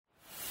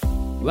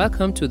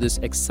Welcome to this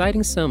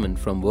exciting sermon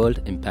from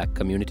World Impact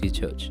Community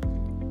Church.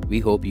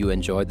 We hope you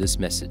enjoy this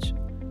message.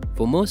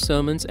 For more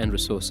sermons and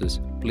resources,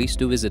 please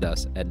do visit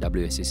us at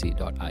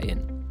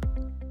wscc.in.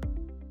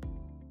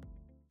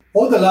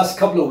 Over the last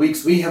couple of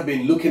weeks, we have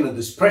been looking at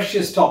this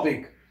precious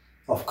topic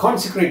of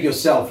consecrate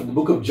yourself in the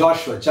book of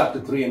Joshua,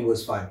 chapter 3 and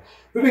verse 5.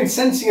 We've been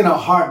sensing in our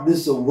heart this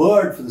is a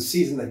word for the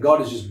season that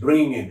God is just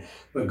bringing in,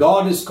 where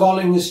God is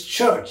calling His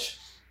church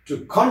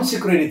to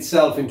consecrate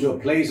itself into a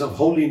place of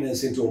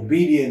holiness, into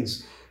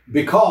obedience,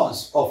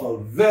 because of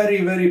a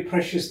very, very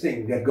precious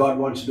thing that God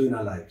wants to do in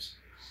our lives.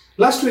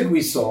 Last week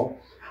we saw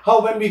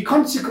how when we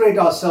consecrate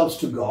ourselves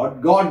to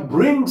God, God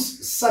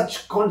brings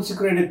such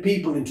consecrated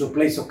people into a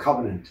place of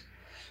covenant.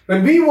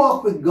 When we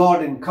walk with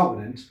God in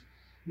covenant,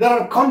 there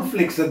are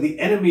conflicts that the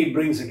enemy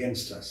brings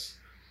against us.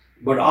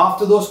 But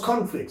after those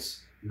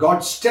conflicts,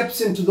 God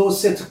steps into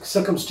those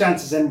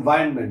circumstances and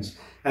environments,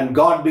 and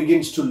God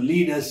begins to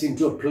lead us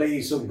into a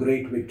place of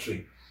great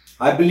victory.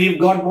 I believe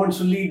God wants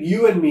to lead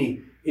you and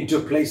me into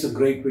a place of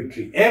great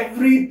victory.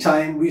 Every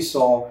time we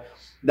saw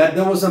that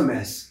there was a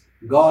mess,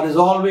 God has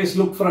always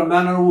looked for a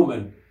man or a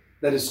woman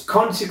that is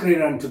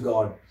consecrated unto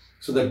God,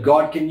 so that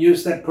God can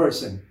use that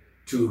person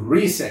to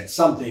reset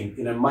something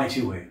in a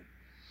mighty way.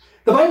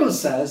 The Bible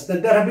says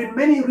that there have been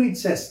many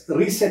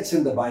resets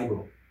in the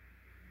Bible.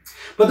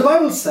 But the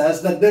Bible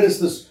says that there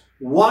is this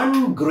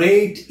one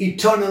great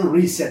eternal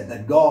reset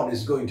that God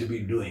is going to be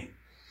doing.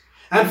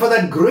 And for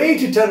that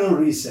great eternal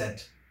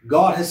reset,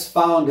 God has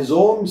found His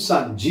own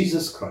Son,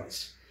 Jesus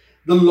Christ,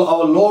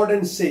 our Lord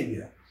and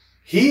Savior.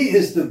 He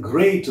is the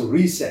great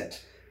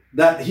reset,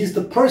 that He's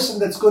the person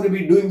that's going to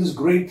be doing this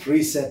great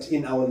reset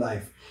in our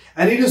life.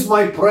 And it is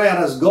my prayer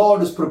as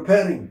God is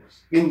preparing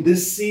in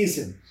this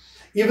season,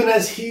 even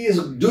as He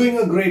is doing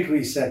a great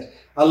reset,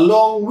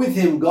 along with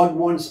Him, God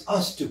wants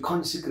us to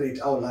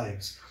consecrate our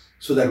lives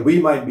so that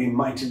we might be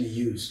mightily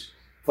used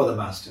for the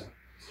Master.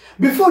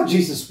 Before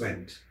Jesus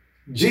went,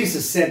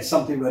 Jesus said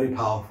something very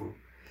powerful.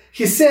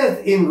 He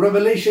said in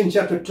Revelation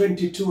chapter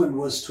 22 and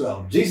verse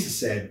 12, Jesus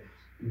said,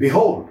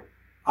 "Behold,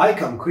 I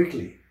come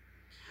quickly."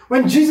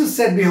 When Jesus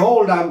said,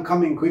 "Behold, I am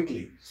coming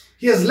quickly,"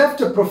 He has left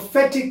a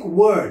prophetic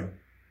word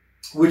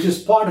which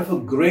is part of a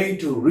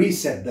great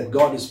reset that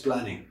God is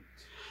planning.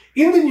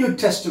 In the New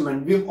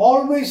Testament, we've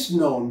always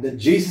known that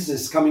Jesus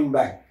is coming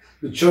back.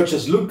 The church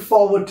has looked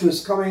forward to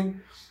His coming,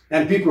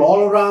 and people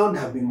all around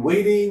have been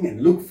waiting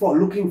and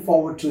looking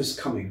forward to His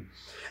coming.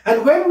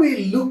 And when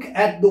we look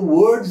at the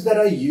words that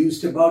are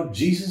used about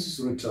Jesus'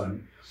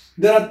 return,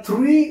 there are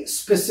three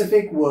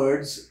specific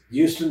words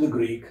used in the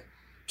Greek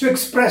to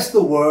express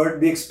the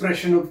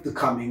expression of the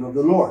coming of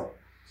the Lord.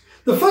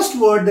 The first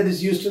word that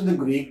is used in the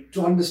Greek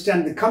to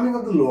understand the coming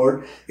of the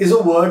Lord is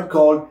a word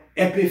called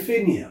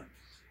epiphania.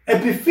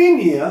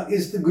 Epiphania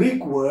is the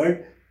Greek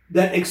word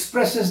that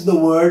expresses the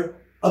word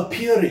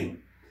appearing,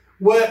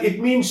 where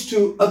it means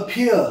to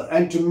appear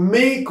and to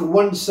make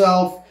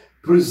oneself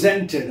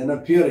presented and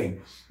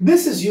appearing.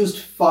 This is used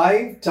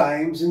 5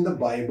 times in the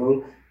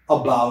Bible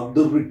about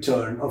the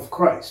return of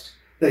Christ,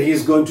 that He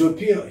is going to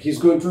appear. He's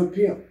going to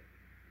appear.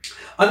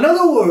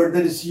 Another word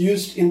that is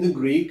used in the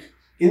Greek,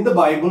 in the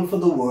Bible for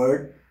the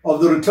word of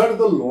the return of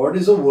the Lord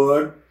is a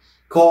word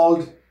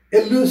called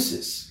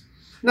eleusis.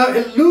 Now,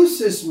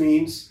 eleusis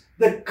means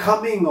the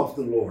coming of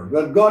the Lord,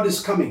 where God is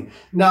coming.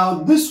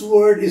 Now, this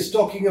word is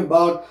talking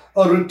about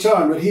a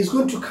return, where He's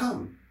going to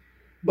come.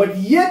 But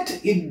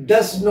yet, it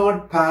does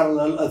not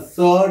parallel a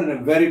third and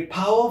a very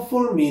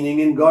powerful meaning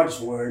in God's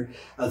word.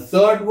 A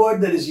third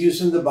word that is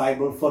used in the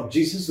Bible for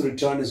Jesus'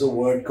 return is a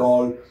word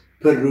called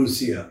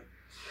parousia.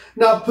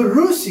 Now,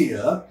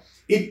 parousia,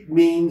 it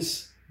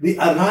means the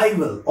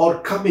arrival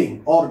or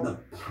coming or the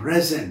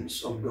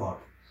presence of God.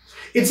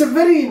 It's a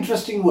very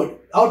interesting word.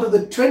 Out of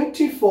the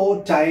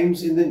 24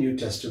 times in the New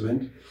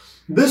Testament,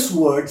 this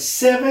word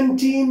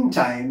 17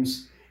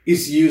 times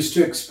is used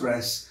to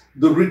express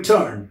the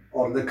return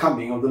or the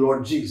coming of the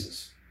Lord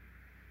Jesus.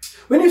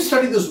 When you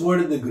study this word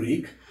in the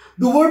Greek,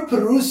 the word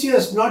parousia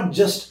is not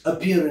just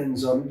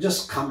appearance or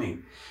just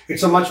coming.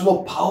 It's a much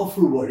more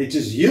powerful word. It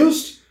is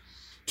used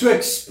to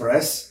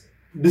express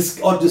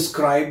or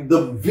describe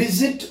the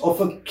visit of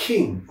a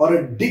king or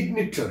a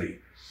dignitary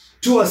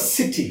to a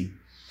city,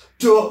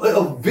 to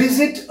a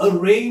visit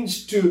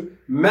arranged to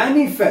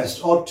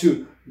manifest or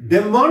to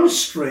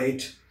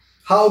demonstrate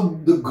how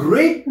the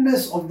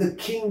greatness of the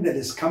king that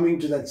is coming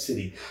to that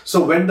city.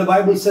 So when the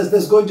Bible says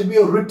there's going to be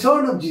a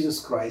return of Jesus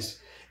Christ,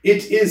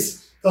 it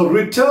is a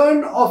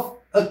return of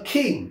a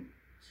king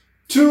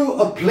to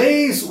a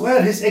place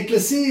where his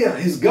ecclesia,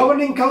 his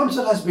governing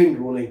council has been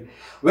ruling,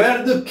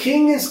 where the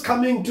king is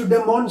coming to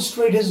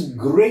demonstrate his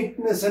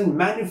greatness and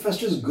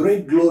manifest his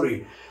great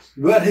glory,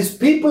 where his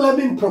people have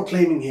been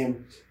proclaiming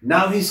him.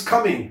 Now he's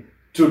coming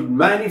to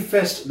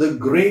manifest the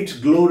great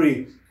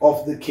glory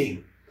of the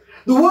king.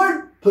 The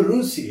word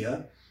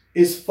parousia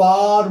is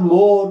far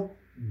more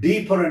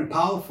deeper and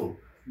powerful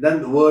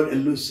than the word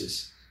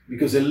eleusis,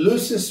 because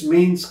eleusis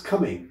means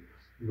coming,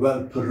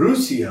 while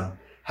parousia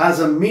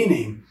has a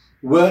meaning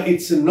where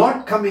it's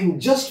not coming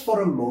just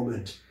for a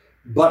moment,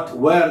 but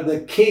where the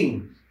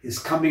king is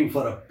coming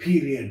for a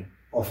period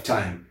of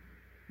time.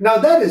 Now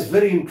that is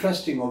very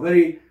interesting, or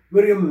very,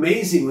 very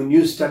amazing when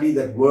you study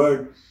that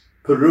word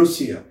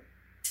parousia,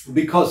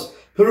 because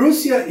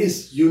parousia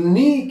is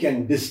unique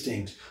and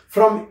distinct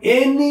from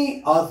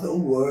any other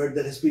word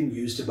that has been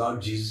used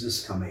about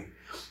Jesus coming.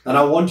 And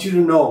I want you to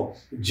know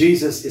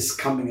Jesus is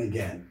coming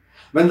again.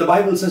 When the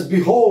Bible says,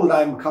 behold,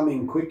 I am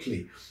coming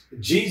quickly,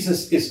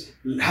 Jesus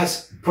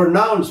has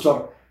pronounced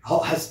or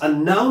has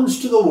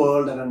announced to the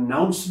world and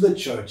announced to the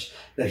church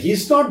that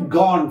he's not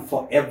gone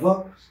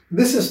forever.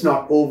 This is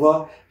not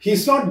over.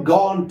 He's not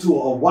gone to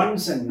a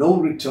once and no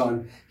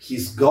return.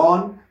 He's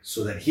gone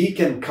so that he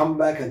can come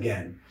back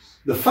again.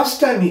 The first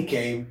time he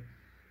came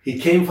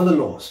for the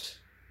lost.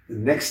 The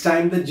next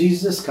time that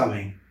Jesus is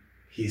coming,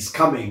 he's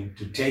coming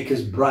to take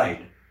his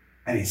bride,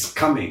 and he's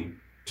coming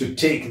to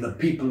take the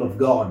people of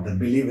God that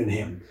believe in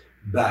him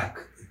back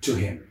to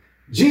him.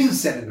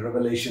 Jesus said in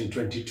Revelation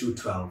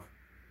 22:12,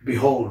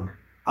 behold,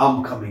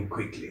 I'm coming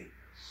quickly.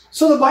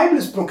 So the Bible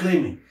is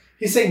proclaiming.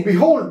 He's saying,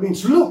 behold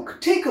means look,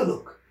 take a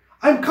look.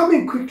 I'm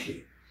coming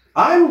quickly.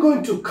 I'm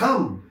going to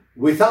come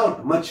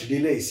without much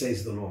delay,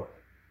 says the Lord.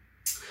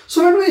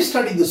 So when we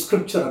study the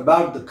scripture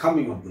about the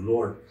coming of the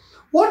Lord,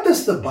 what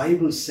does the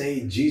Bible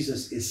say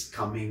Jesus is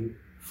coming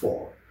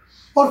for?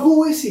 Or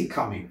who is he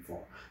coming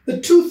for?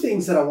 The two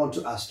things that I want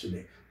to ask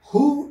today.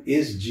 Who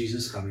is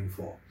Jesus coming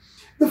for?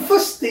 The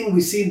first thing we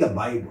see in the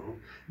Bible,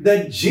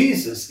 that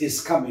Jesus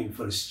is coming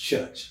for his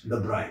church, the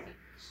bride.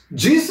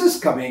 Jesus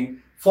is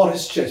coming for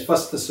his church. 1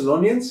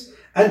 Thessalonians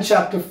and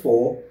chapter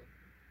 4,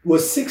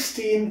 verse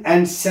 16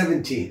 and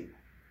 17.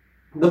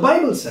 The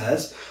Bible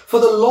says, for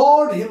the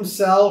Lord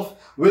himself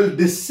will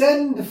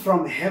descend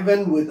from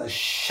heaven with a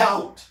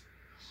shout,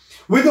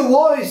 with the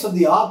voice of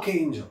the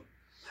archangel,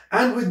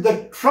 and with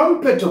the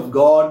trumpet of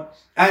God,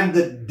 and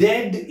the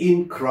dead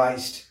in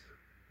Christ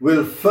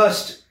will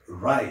first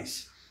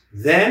rise.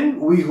 Then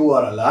we who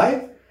are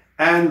alive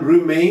and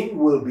remain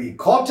will be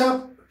caught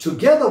up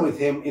together with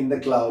him in the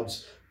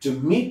clouds to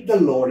meet the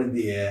Lord in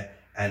the air,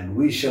 and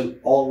we shall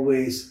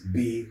always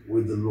be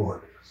with the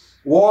Lord.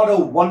 What a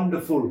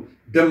wonderful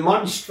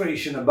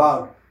demonstration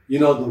about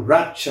the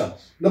rapture.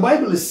 The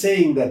Bible is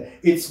saying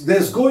that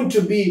there's going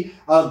to be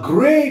a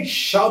great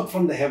shout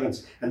from the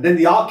heavens, and then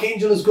the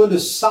archangel is going to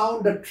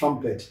sound a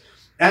trumpet,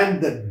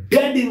 and the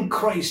dead in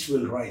Christ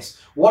will rise.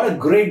 What a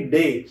great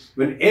day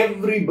when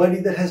everybody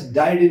that has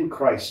died in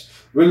Christ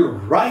will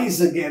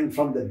rise again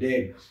from the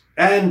dead,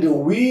 and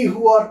we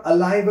who are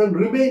alive and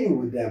remaining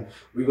with them,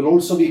 we will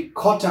also be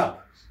caught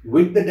up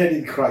with the dead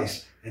in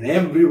Christ, and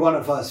every one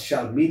of us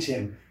shall meet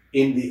him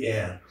in the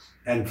air.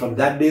 And from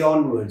that day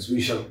onwards,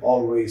 we shall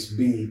always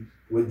be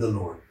with the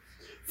Lord.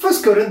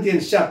 1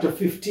 Corinthians chapter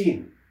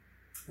 15,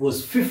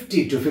 verse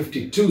 50 to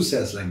 52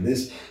 says like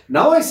this,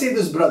 now I say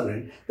this,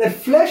 brethren, that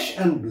flesh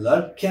and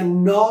blood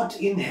cannot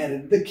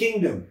inherit the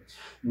kingdom,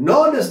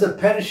 nor does the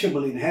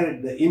perishable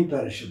inherit the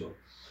imperishable.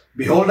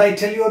 Behold, I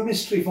tell you a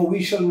mystery, for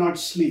we shall not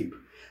sleep,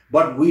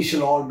 but we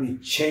shall all be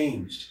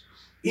changed.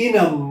 In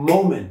a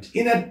moment,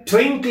 in a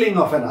twinkling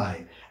of an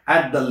eye,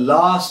 at the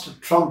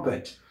last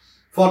trumpet.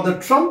 For the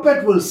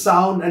trumpet will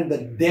sound, and the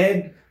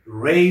dead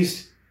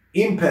raised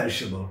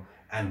imperishable,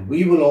 and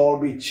we will all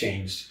be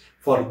changed.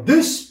 For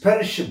this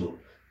perishable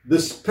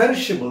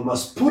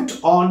must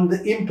put on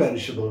the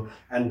imperishable,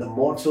 and the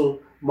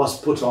mortal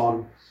must put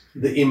on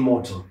the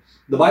immortal.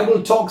 The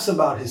Bible talks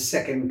about his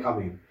second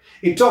coming.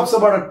 It talks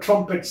about a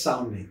trumpet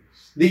sounding,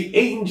 the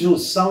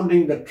angels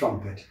sounding the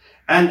trumpet.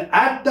 And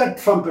at that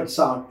trumpet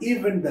sound,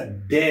 even the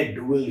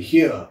dead will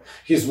hear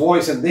his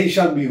voice, and they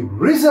shall be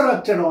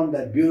resurrected on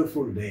that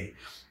beautiful day.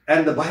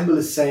 And the Bible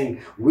is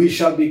saying, we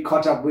shall be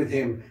caught up with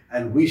him,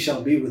 and we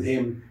shall be with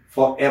him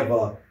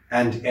forever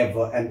and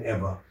ever and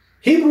ever.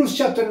 Hebrews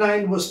chapter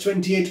 9 verse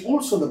 28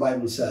 also the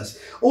Bible says,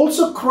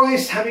 also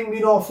Christ, having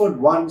been offered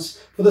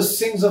once for the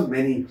sins of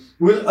many,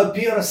 will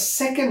appear a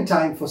second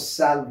time for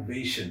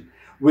salvation,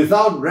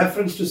 without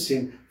reference to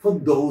sin, for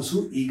those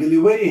who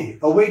eagerly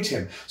await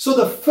him. So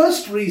the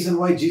first reason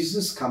why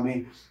Jesus is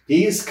coming,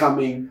 he is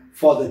coming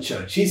for the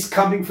church. He's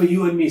coming for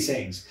you and me,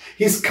 saints.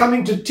 He's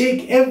coming to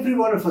take every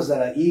one of us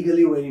that are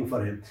eagerly waiting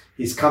for him.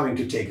 He's coming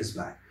to take us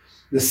back.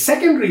 The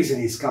second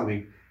reason he's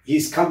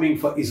coming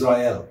for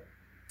Israel.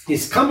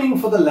 He's coming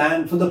for the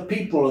land, for the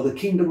people of the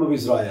kingdom of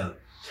Israel.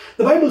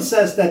 The Bible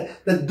says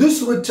that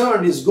this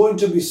return is going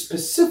to be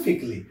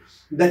specifically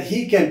that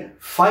he can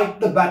fight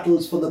the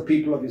battles for the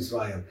people of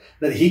Israel,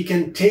 that he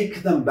can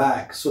take them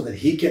back so that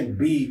he can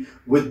be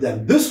with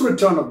them. This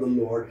return of the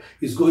Lord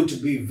is going to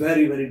be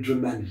very, very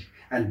dramatic,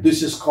 and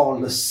this is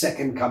called the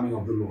second coming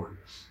of the Lord.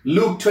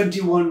 Luke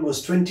 21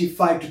 verse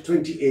 25 to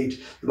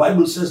 28, the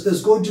Bible says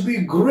there's going to be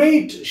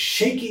great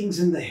shakings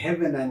in the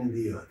heaven and in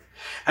the earth.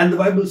 And the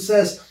Bible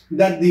says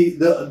that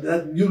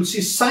that you'll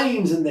see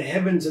signs in the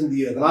heavens and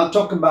the earth. And I'll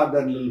talk about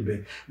that in a little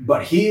bit.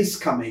 But he is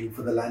coming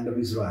for the land of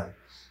Israel.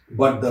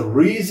 But the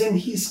reason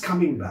he's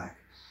coming back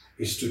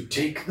is to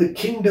take the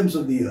kingdoms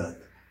of the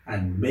earth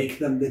and make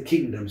them the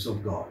kingdoms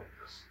of God.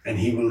 And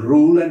he will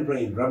rule and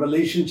reign.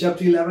 Revelation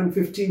chapter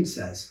 11:15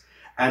 says,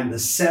 and the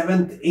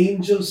seventh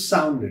angel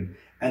sounded,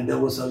 and there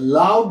was a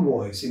loud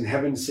voice in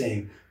heaven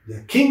saying,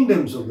 the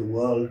kingdoms of the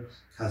world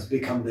has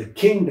become the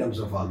kingdoms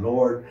of our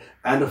Lord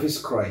and of his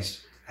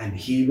Christ, and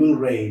he will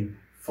reign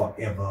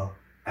forever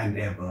and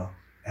ever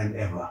and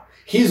ever.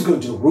 He is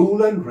going to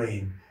rule and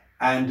reign,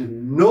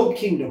 and no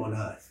kingdom on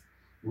earth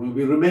will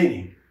be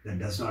remaining that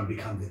does not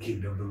become the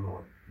kingdom of the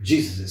Lord.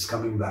 Jesus is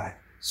coming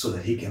back so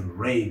that he can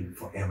reign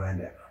forever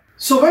and ever.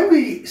 So when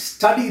we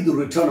study the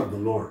return of the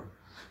Lord,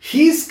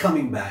 he's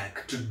coming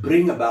back to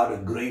bring about a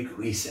great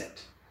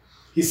reset.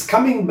 He's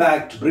coming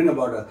back to bring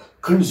about a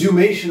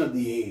consummation of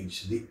the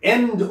age, the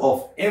end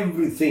of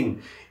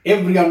everything,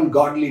 every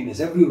ungodliness,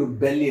 every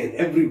rebellion,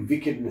 every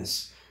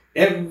wickedness,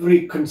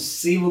 every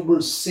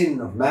conceivable sin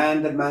of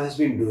man that man has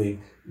been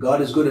doing.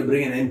 God is going to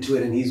bring an end to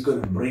it, and he's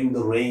going to bring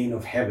the reign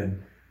of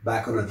heaven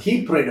back on earth.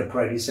 He prayed a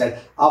prayer. He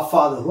said, Our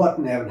Father who art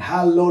in heaven,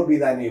 hallowed be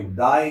thy name.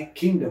 Thy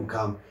kingdom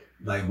come,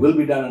 thy will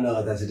be done on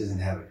earth as it is in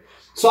heaven.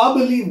 So I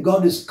believe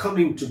God is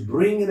coming to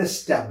bring and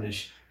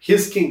establish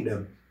his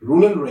kingdom,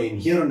 rule and reign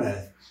here on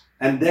earth.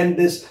 And then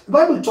the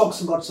Bible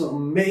talks about some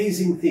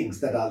amazing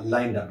things that are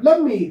lined up.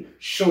 Let me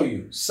show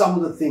you some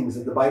of the things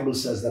that the Bible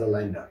says that are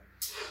lined up.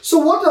 So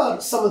what are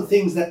some of the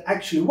things that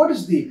actually, what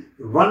is the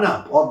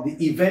run-up of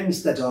the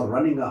events that are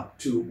running up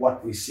to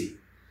what we see?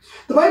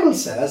 The Bible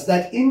says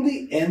that in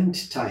the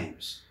end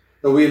times,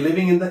 that we're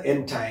living in the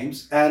end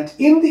times, and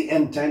in the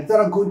end times, there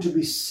are going to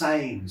be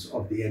signs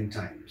of the end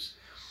times.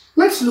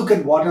 Let's look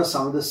at what are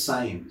some of the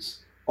signs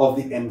of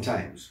the end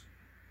times.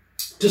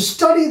 To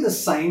study the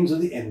signs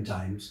of the end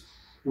times,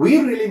 we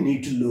really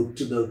need to look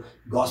to the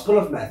Gospel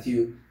of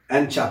Matthew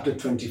and chapter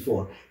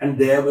 24. And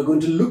there we're going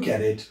to look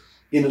at it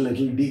in a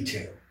little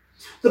detail.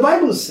 The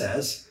Bible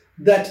says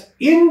that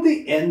in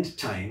the end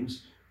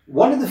times,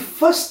 one of the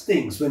first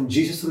things when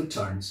Jesus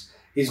returns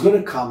is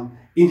going to come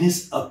in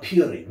his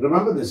appearing.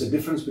 Remember, there's a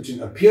difference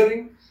between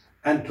appearing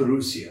and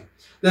parousia.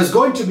 There's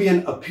going to be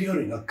an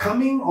appearing, a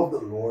coming of the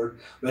Lord,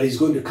 where he's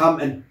going to come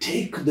and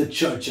take the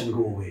church and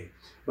go away.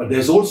 But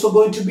there's also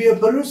going to be a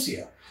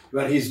parousia,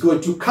 where he's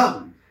going to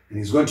come and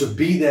he's going to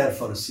be there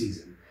for a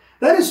season.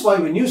 That is why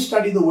when you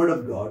study the Word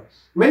of God,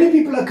 many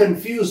people are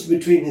confused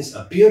between his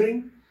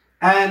appearing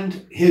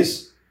and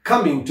his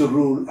coming to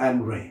rule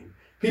and reign.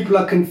 People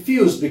are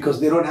confused because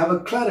they don't have a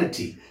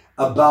clarity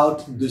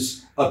about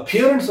this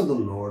appearance of the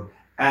Lord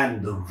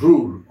and the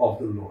rule of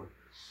the Lord.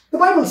 The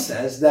Bible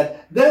says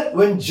that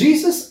when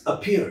Jesus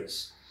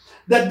appears,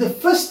 that the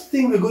first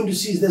thing we're going to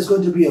see is there's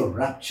going to be a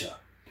rapture.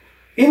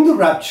 In the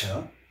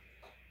rapture,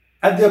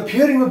 at the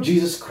appearing of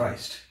Jesus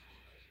Christ,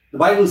 the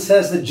Bible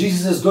says that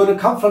Jesus is going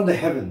to come from the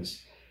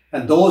heavens,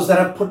 and those that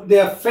have put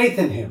their faith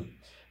in him,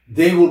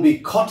 they will be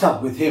caught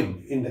up with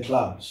him in the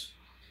clouds.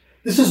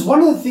 This is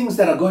one of the things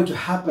that are going to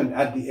happen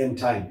at the end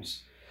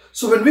times.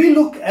 So when we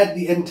look at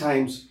the end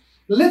times,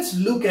 let's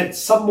look at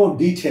some more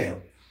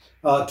detail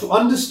to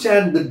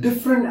understand the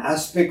different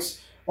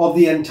aspects of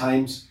the end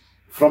times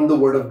from the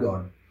Word of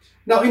God.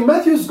 Now in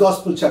Matthew's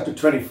Gospel chapter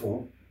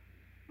 24,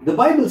 the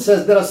Bible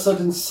says there are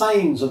certain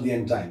signs of the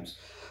end times.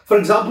 For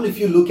example, if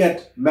you look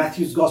at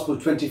Matthew's Gospel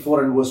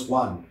 24 and verse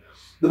 1,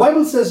 the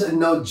Bible says, and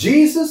now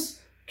Jesus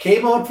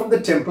came out from the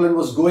temple and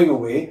was going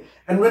away.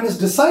 And when his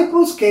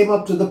disciples came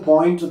up to the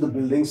point of the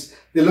buildings,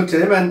 they looked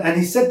at him and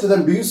he said to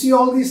them, do you see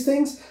all these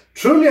things?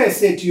 Truly I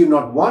say to you,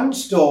 not one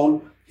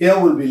stone here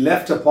will be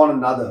left upon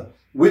another,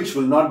 which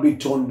will not be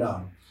torn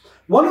down.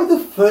 One of the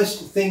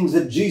first things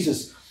that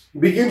Jesus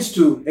begins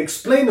to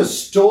explain a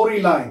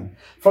storyline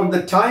from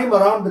the time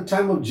around the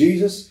time of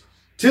Jesus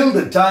till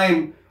the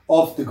time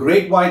of the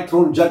great white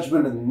throne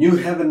judgment and the new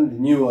heaven and the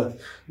new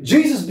earth.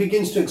 Jesus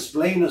begins to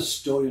explain a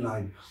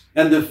storyline.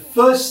 And the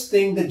first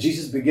thing that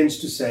Jesus begins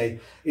to say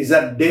is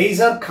that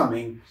days are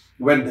coming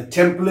when the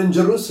temple in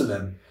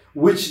Jerusalem,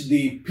 which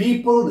the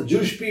people, the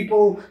Jewish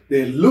people,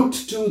 they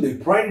looked to, they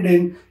prided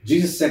in,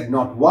 Jesus said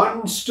not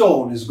one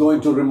stone is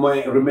going to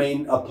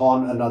remain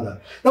upon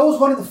another. That was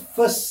one of the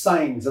first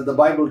signs that the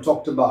Bible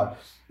talked about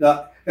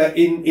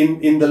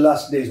in the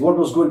last days, what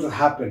was going to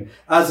happen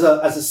as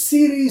a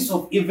series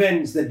of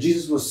events that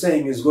Jesus was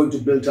saying is going to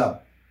build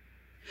up.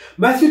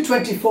 Matthew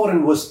 24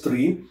 and verse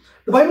 3,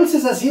 the Bible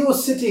says, as he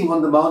was sitting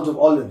on the Mount of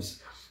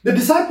Olives, the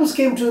disciples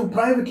came to him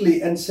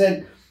privately and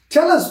said,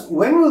 tell us,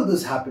 when will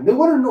this happen? They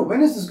want to know,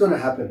 when is this going to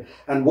happen?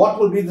 And what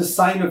will be the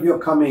sign of your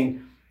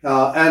coming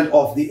and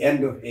of the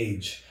end of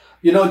age?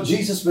 You know,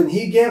 Jesus, when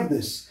he gave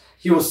this,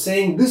 he was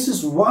saying this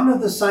is one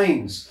of the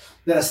signs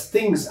that as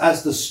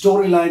the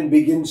storyline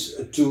begins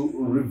to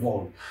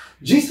revolve.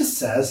 Jesus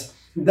says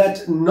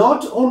that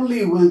not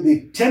only will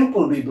the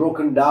temple be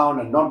broken down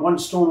and not one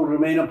stone will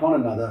remain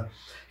upon another,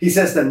 he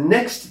says the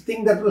next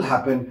thing that will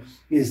happen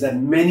is that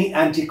many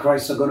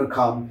antichrists are going to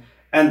come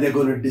and they're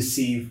going to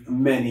deceive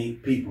many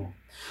people.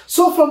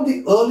 So from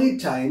the early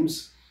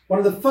times, one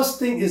of the first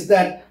things is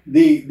that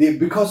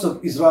because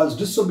of Israel's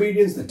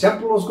disobedience, the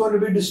temple was going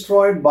to be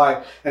destroyed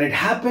and it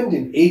happened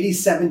in AD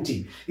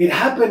 70. It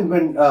happened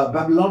when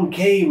Babylon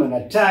came and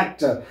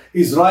attacked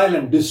Israel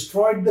and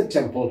destroyed the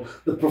temple.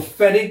 The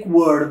prophetic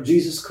word of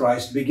Jesus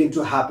Christ began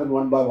to happen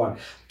one by one.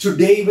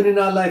 Today, even in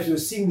our lives, we're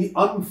seeing the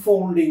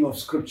unfolding of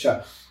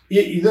Scripture.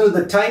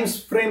 The time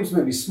frames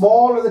may be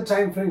small or the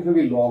time frames may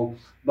be long,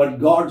 but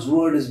God's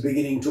word is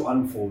beginning to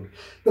unfold.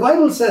 The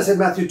Bible says in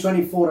Matthew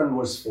 24 and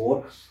verse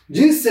 4,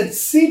 Jesus said,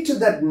 "See to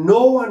that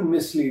no one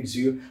misleads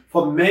you,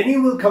 for many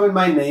will come in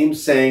my name,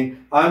 saying,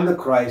 I am the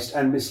Christ,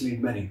 and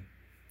mislead many."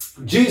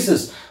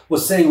 Jesus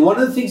was saying one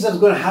of the things that's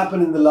going to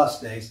happen in the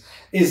last days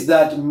is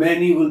that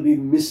many will be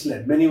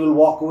misled. Many will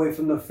walk away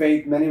from the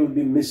faith. Many will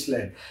be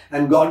misled.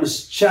 And God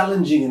is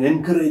challenging and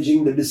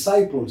encouraging the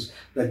disciples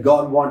that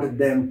God wanted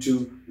them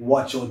to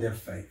watch over their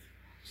faith.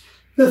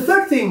 The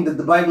third thing that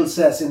the Bible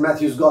says in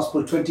Matthew's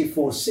Gospel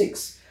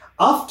 24:6,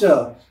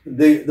 after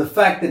the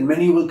fact that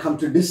many will come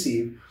to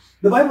deceive,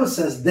 the Bible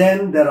says,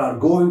 then there are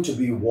going to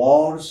be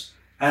wars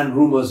and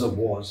rumors of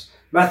wars.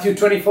 Matthew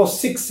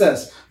 24:6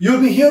 says,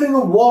 you'll be hearing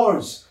of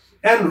wars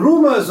and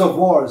rumors of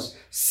wars.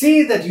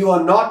 See that you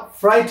are not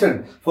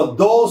frightened, for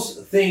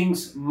those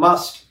things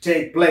must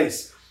take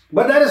place.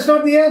 But that is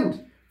not the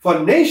end. For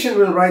nation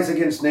will rise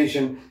against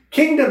nation,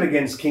 kingdom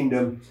against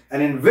kingdom,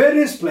 and in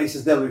various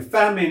places there will be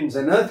famines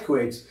and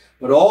earthquakes.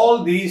 But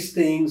all these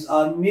things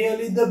are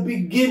merely the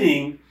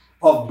beginning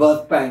of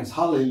birth pangs.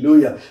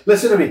 Hallelujah.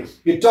 Listen to me.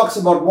 It talks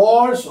about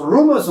wars,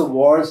 rumors of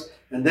wars,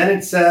 and then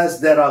it says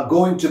there are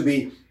going to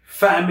be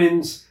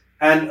famines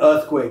and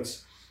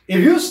earthquakes. If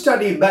you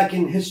study back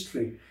in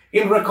history,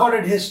 in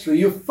recorded history,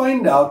 you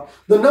find out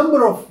the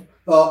number of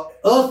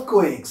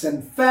earthquakes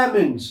and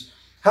famines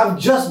have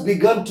just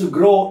begun to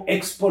grow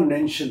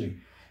exponentially.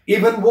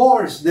 Even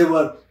wars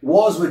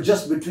were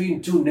just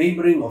between two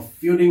neighboring or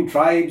feuding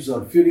tribes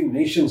or feuding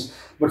nations.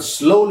 But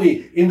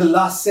slowly in the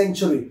last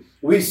century,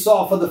 we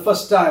saw for the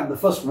first time the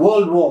First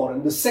World War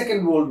and the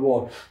Second World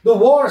War. The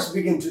wars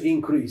begin to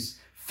increase.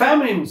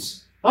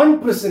 Famines,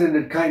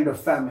 unprecedented kind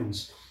of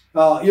famines.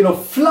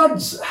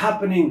 Floods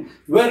happening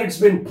where it's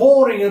been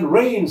pouring and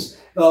rains.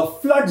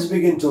 Floods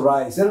begin to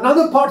rise. And in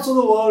other parts of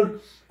the world,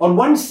 on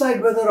one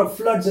side where there are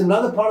floods, in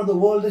another part of the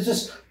world, there's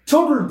just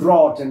total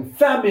drought and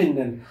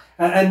famine.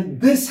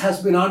 And this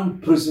has been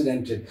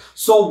unprecedented.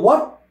 So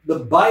what the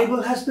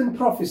Bible has been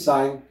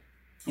prophesying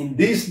in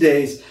these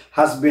days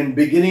has been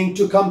beginning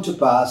to come to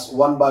pass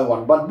one by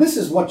one. But this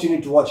is what you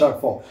need to watch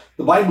out for.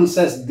 The Bible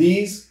says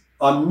these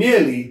are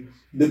merely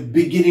the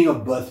beginning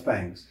of birth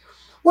pangs.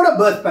 What are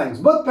birth pangs?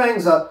 Birth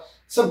pangs are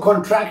some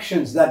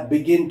contractions that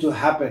begin to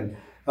happen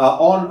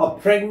on a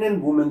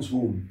pregnant woman's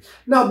womb.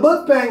 Now,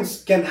 birth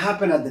pangs can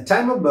happen at the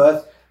time of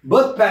birth.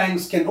 Birth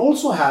pangs can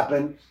also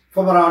happen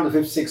from around the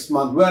 5th, 6th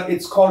month, where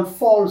it's called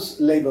false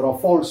labor or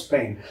false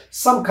pain,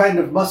 some kind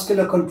of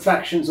muscular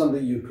contractions on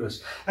the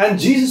uterus. And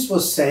Jesus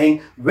was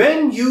saying,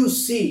 when you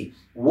see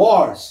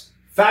wars,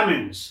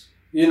 famines,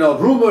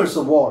 rumors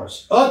of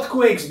wars,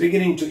 earthquakes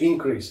beginning to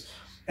increase,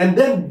 and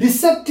then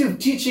deceptive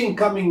teaching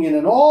coming in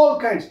and all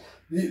kinds.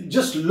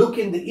 Just look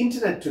in the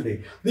internet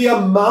today. The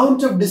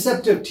amount of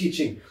deceptive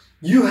teaching.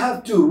 You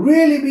have to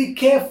really be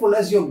careful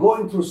as you're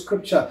going through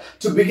scripture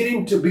to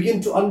begin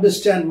to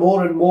understand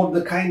more and more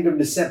the kind of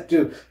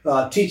deceptive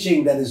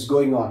teaching that is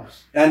going on.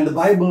 And the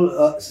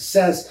Bible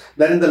says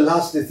that in the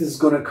last days this is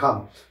going to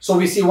come. So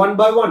we see one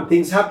by one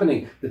things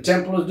happening. The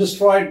temple is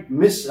destroyed,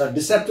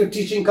 deceptive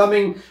teaching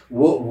coming,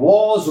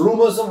 wars,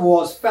 rumors of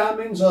wars,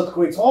 famines,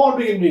 earthquakes, all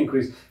begin to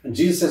increase. And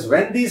Jesus says,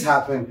 when these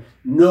happen,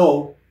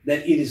 know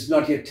that it is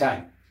not yet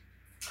time.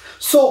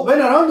 So when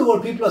around the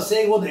world people are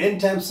saying, the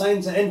end time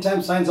signs,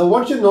 I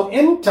want you to know,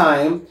 end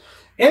time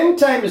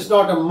is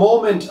not a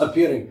moment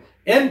appearing.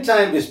 End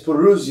time is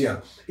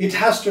parousia. It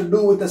has to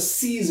do with a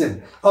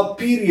season, a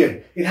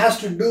period. It has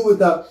to do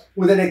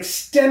with an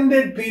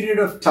extended period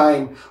of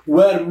time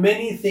where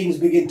many things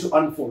begin to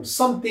unfold.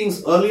 Some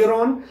things earlier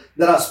on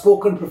that are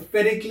spoken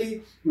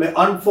prophetically may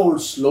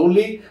unfold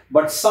slowly,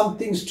 but some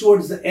things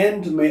towards the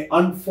end may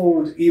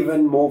unfold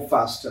even more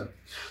faster.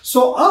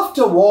 So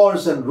after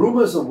wars and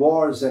rumors of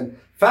wars and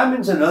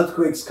famines and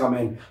earthquakes come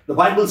in, the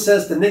Bible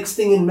says the next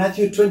thing in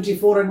Matthew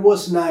 24 and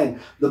verse 9,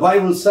 the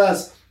Bible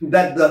says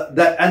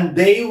that and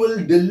they will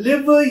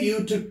deliver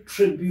you to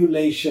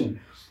tribulation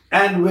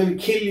and will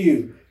kill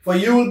you, for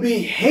you will be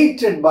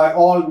hated by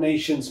all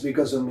nations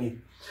because of me.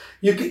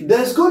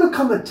 There's going to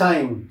come a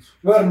time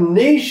where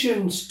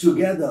nations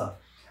together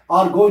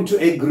are going to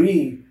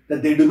agree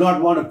that they do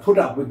not want to put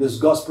up with this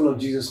gospel of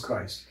Jesus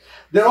Christ.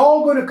 They're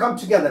all going to come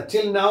together.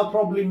 Till now,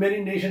 probably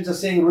many nations are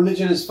saying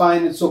religion is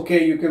fine, it's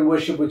okay, you can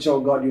worship whichever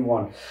God you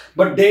want.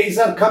 But days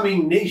are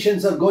coming,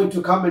 nations are going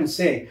to come and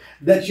say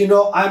that,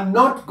 I'm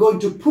not going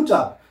to put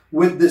up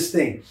with this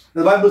thing.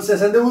 The Bible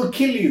says, and they will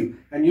kill you,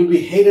 and you'll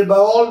be hated by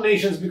all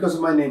nations because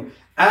of my name.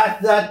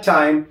 At that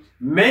time,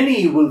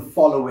 many will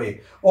fall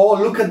away. Oh,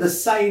 look at the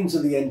signs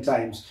of the end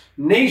times.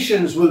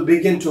 Nations will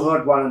begin to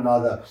hurt one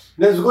another.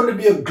 There's going to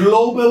be a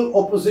global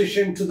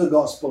opposition to the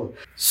gospel.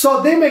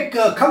 So they may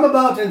come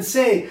about and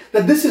say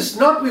that this is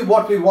not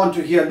what we want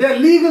to hear. Their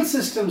legal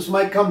systems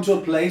might come to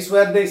a place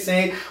where they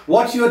say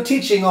what you're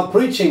teaching or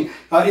preaching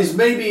is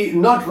maybe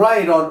not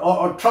right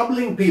or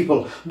troubling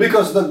people,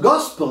 because the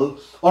gospel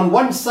on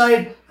one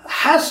side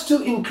has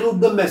to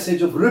include the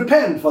message of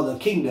repent, for the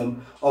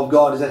kingdom of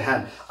God is at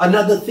hand.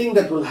 Another thing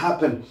that will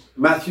happen,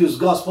 Matthew's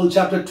Gospel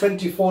chapter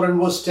 24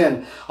 and verse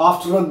 10,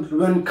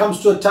 when it comes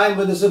to a time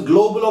when there's a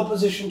global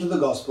opposition to the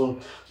gospel,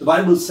 the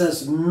Bible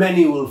says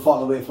many will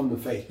fall away from the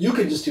faith. You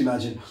can just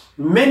imagine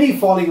many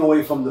falling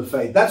away from the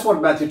faith. That's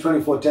what Matthew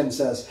 24:10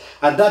 says.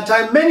 At that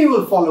time many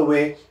will fall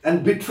away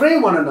and betray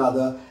one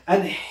another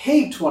and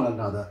hate one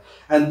another.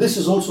 And this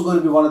is also going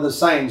to be one of the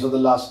signs of the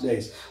last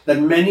days,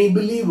 that many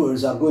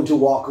believers are going to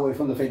walk away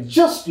from the faith.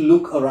 Just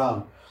look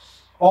around.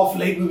 Of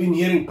late, we've been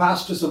hearing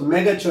pastors of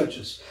mega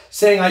churches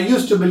saying, I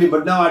used to believe,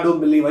 but now I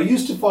don't believe. I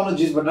used to follow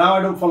Jesus, but now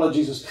I don't follow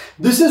Jesus.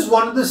 This is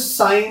one of the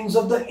signs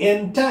of the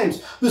end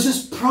times. This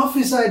is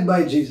prophesied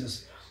by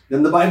Jesus.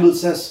 Then the Bible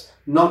says,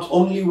 not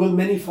only will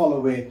many fall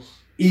away,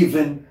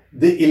 even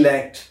the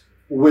elect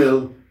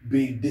will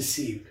be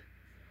deceived.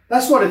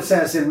 That's what it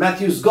says in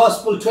Matthew's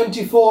Gospel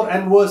 24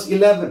 and verse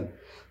 11.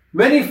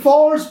 Many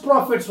false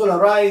prophets will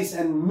arise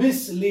and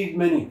mislead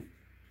many.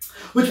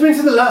 Which means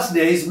in the last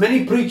days,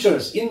 many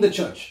preachers in the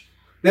church,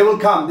 they will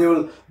come, they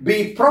will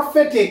be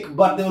prophetic,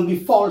 but they will be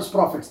false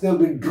prophets. They will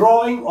be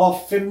drawing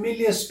of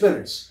familiar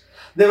spirits.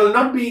 They will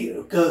not be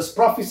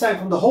prophesying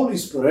from the Holy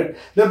Spirit.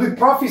 They will be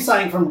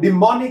prophesying from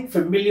demonic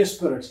familiar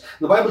spirits.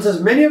 The Bible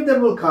says many of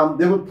them will come,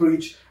 they will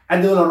preach,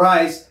 and they will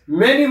arise.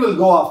 Many will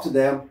go after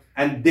them,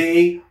 and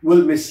they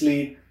will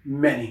mislead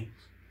many.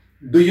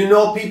 Do you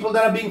know people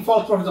that are being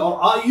false prophets,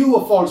 or are you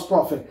a false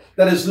prophet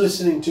that is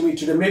listening to me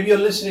today? Maybe you're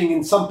listening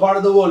in some part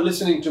of the world,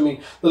 listening to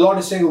me. The Lord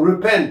is saying,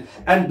 repent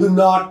and do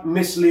not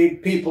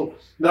mislead people.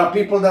 There are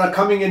people that are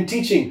coming and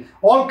teaching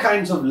all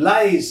kinds of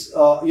lies,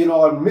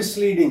 or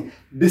misleading,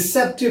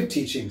 deceptive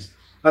teachings.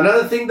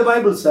 Another thing the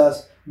Bible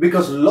says,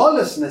 because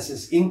lawlessness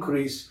is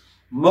increased,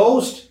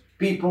 most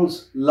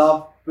people's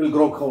love will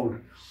grow cold.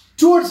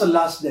 Towards the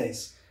last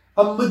days,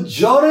 a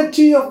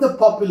majority of the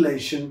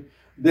population,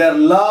 their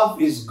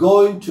love is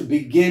going to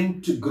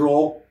begin to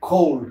grow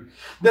cold.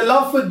 The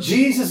love for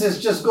Jesus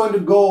is just going to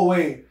go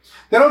away.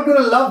 They're not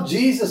going to love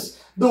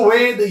Jesus the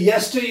way the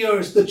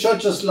yesteryears the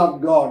churches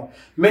loved God.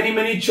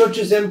 Many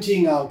churches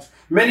emptying out.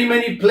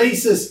 Many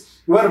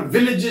places where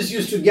villages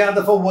used to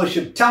gather for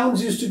worship,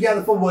 towns used to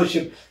gather for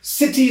worship,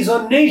 cities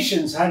or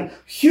nations had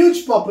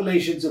huge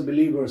populations of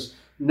believers.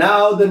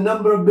 Now the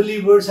number of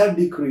believers have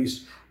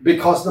decreased,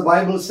 because the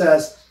Bible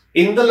says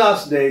in the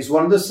last days,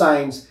 one of the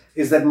signs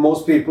is that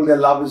most people, their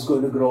love is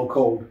going to grow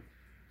cold.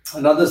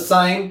 Another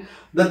sign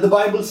that the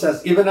Bible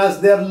says, even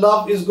as their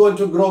love is going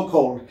to grow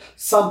cold,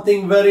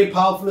 something very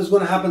powerful is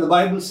going to happen. The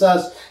Bible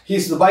says,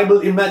 the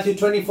Bible in Matthew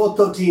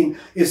 24:13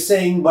 is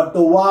saying, but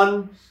the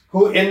one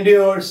who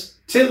endures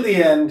till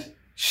the end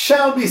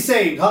shall be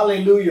saved.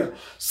 Hallelujah.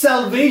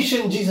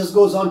 Salvation, Jesus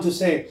goes on to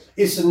say,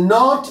 is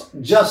not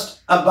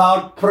just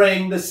about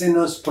praying the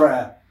sinner's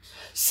prayer.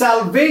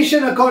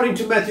 Salvation, according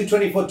to Matthew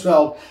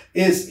 24:12,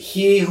 is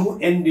he who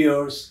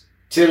endures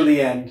till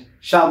the end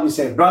shall be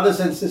saved. Brothers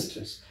and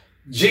sisters,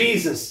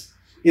 Jesus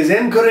is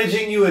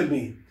encouraging you and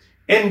me.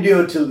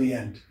 Endure till the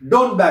end.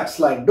 Don't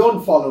backslide.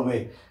 Don't fall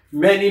away.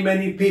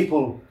 Many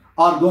people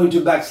are going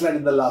to backslide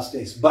in the last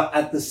days. But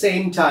at the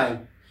same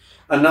time,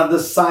 another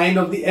sign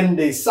of the end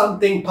days,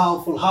 something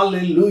powerful.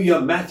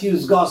 Hallelujah.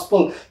 Matthew's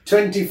Gospel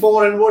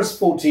 24 and verse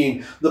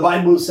 14. The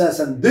Bible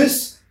says, and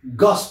this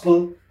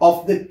gospel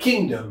of the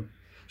kingdom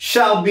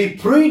shall be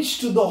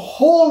preached to the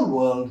whole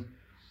world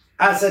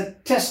as a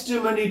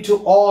testimony to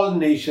all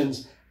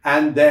nations,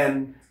 and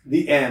then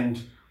the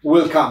end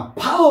will come.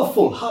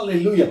 Powerful.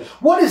 Hallelujah.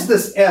 What is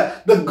this?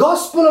 The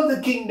gospel of the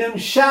kingdom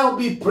shall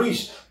be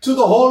preached to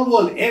the whole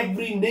world.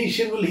 Every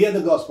nation will hear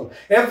the gospel.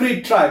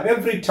 Every tribe,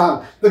 every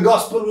tongue, the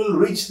gospel will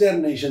reach their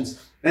nations.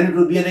 And it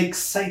will be an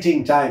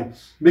exciting time,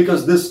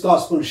 because this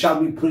gospel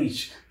shall be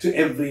preached to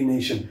every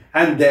nation,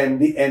 and then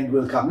the end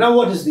will come. Now,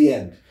 what is the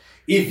end?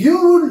 If you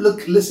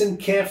would listen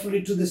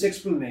carefully to this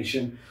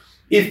explanation,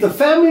 if the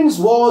famines,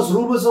 wars,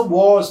 rumors of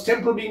wars,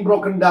 temple being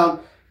broken down,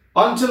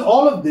 until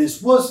all of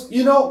this was,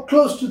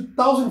 close to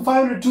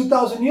 1,500,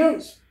 2,000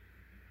 years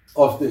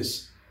of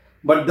this.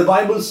 But the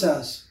Bible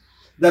says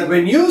that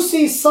when you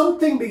see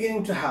something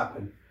beginning to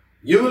happen,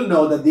 you will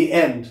know that the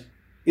end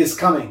is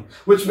coming,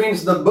 which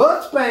means the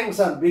birth pangs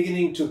are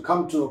beginning to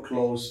come to a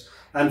close.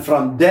 And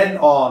from then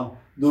on,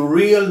 the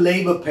real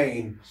labor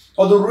pain,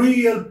 or the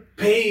real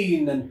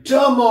pain and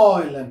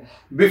turmoil, and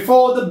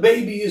before the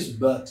baby is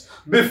birthed,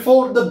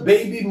 before the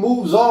baby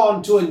moves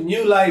on to a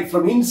new life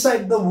from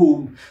inside the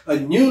womb, a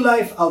new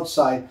life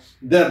outside,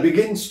 there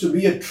begins to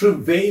be a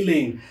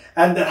travailing,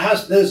 and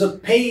there's a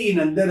pain,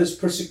 and there is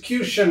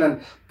persecution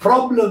and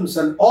problems,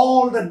 and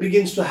all that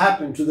begins to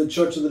happen to the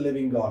church of the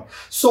living God.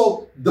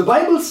 So the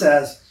Bible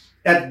says,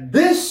 at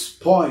this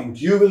point,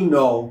 you will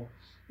know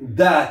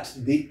that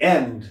the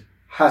end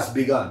has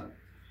begun.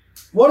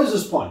 What is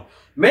this point?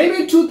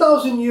 Maybe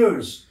 2,000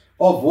 years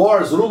of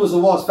wars, rumors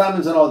of wars,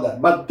 famines and all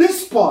that. But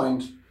this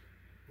point,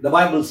 the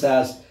Bible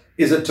says,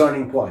 is a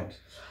turning point.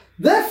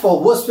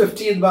 Therefore, verse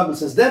 15, the Bible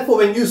says, therefore,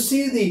 when you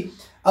see the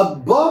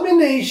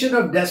abomination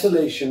of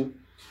desolation,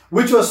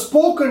 which was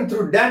spoken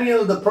through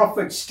Daniel the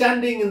prophet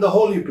standing in the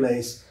holy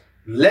place,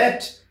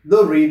 Let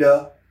the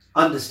reader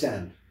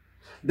understand.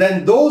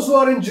 Then those who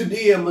are in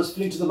Judea must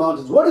flee to the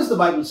mountains. What is the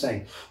Bible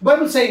saying? The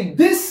Bible is saying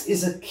this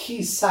is a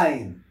key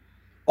sign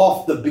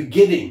of the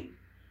beginning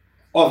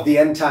of the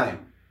end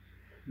time.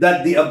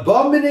 That the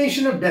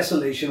abomination of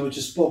desolation, which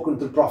is spoken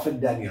through prophet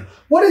Daniel.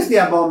 What is the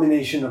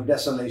abomination of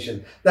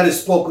desolation that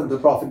is spoken to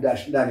prophet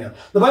Daniel?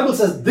 The Bible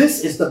says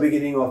this is the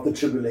beginning of the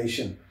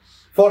tribulation.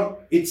 For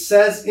it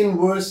says in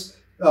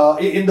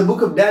the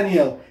book of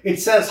Daniel,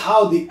 it says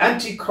how the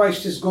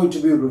Antichrist is going to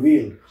be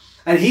revealed.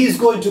 And he is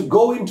going to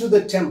go into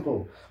the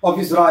temple of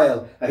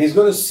Israel, and he's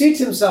going to seat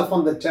himself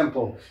on the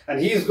temple,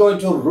 and he is going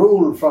to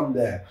rule from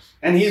there.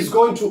 And he is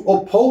going to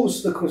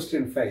oppose the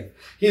Christian faith.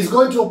 He is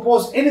going to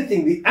oppose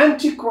anything. The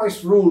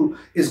Antichrist rule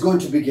is going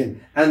to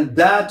begin. And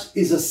that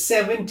is a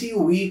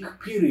 70-week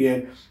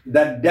period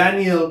that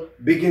Daniel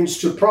begins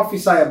to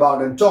prophesy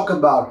about and talk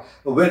about,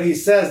 where he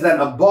says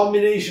that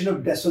abomination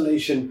of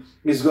desolation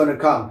is going to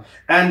come.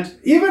 And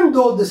even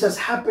though this has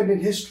happened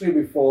in history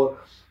before,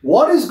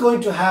 what is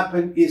going to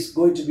happen is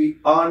going to be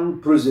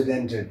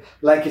unprecedented,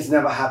 like it's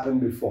never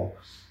happened before.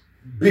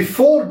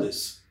 Before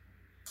this,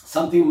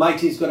 something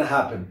mighty is going to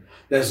happen.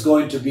 There's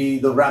going to be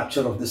the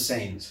rapture of the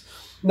saints.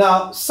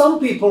 Now,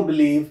 some people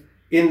believe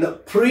in the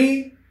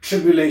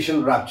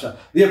pre-tribulation rapture.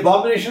 The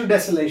abomination of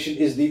desolation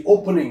is the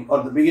opening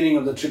or the beginning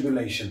of the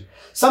tribulation.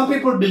 Some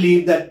people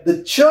believe that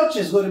the church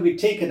is going to be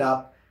taken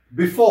up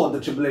before the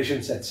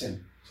tribulation sets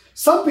in.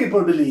 Some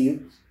people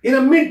believe in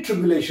a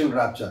mid-tribulation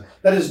rapture.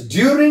 That is,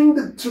 during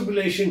the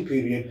tribulation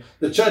period,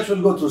 the church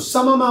will go through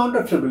some amount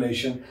of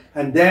tribulation,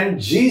 and then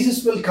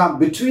Jesus will come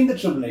between the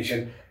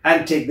tribulation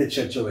and take the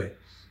church away.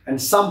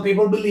 And some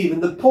people believe in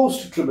the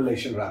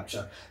post-tribulation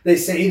rapture. They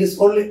say it is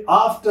only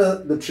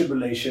after the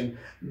tribulation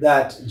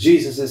that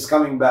Jesus is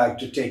coming back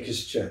to take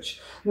his church.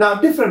 Now,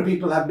 different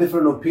people have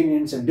different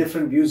opinions and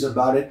different views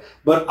about it.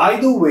 But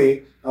either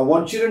way, I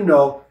want you to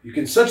know, you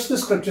can search the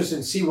scriptures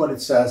and see what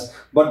it says.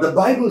 But the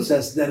Bible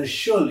says there is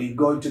surely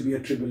going to be a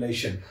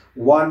tribulation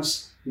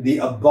once the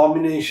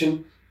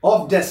abomination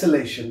of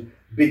desolation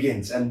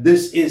begins. And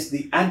this is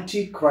the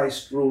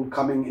Antichrist rule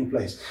coming in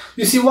place.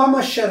 You see, why am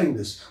I sharing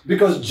this?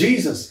 Because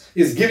Jesus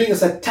is giving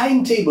us a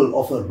timetable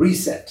of a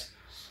reset.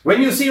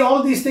 When you see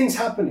all these things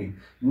happening,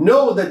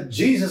 know that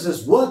Jesus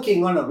is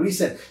working on a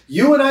reset.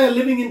 You and I are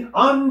living in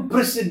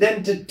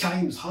unprecedented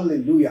times.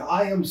 Hallelujah.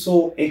 I am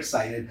so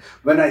excited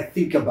when I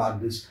think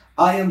about this.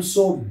 I am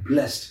so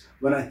blessed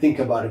when I think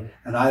about it.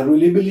 And I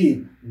really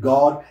believe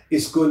God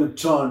is going to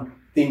turn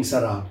things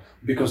around,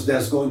 because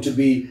there's going to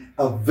be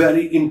a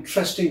very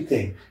interesting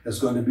thing. There's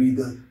going to be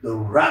the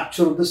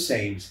rapture of the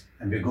saints,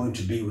 and we're going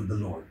to be with the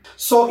Lord.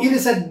 So it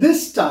is at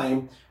this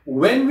time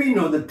when we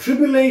know the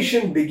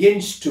tribulation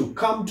begins to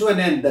come to an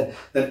end,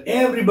 that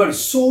everybody,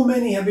 so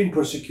many have been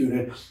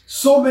persecuted,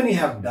 so many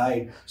have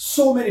died,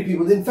 so many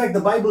people. In fact, the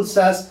Bible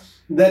says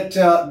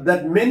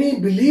that many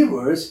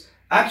believers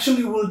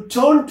actually will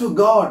turn to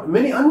God.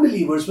 Many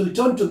unbelievers will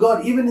turn to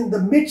God even in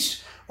the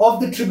midst of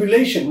the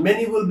tribulation.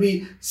 Many will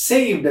be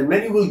saved, and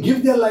many will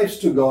give their lives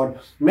to God.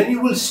 Many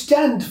will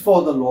stand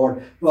for the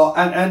Lord.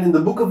 And in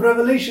the book of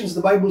Revelations,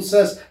 the Bible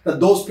says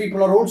that those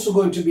people are also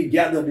going to be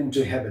gathered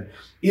into heaven.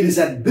 It is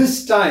at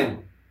this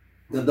time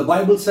that the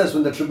Bible says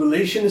when the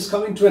tribulation is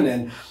coming to an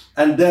end,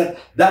 and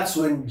that's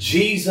when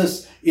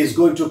Jesus is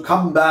going to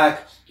come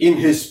back in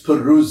his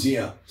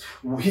Parousia.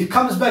 He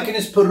comes back in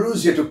his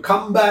Parousia to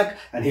come back,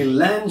 and he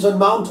lands on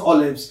Mount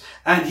Olives,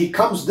 and he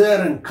comes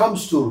there and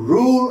comes to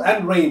rule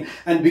and reign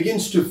and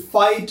begins to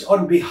fight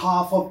on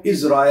behalf of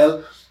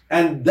Israel.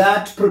 And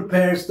that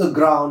prepares the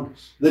ground.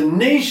 The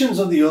nations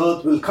of the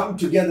earth will come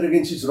together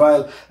against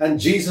Israel, and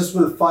Jesus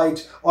will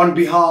fight on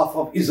behalf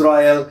of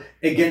Israel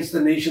against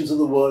the nations of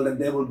the world, and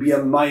there will be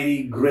a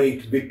mighty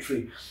great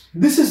victory.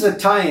 This is a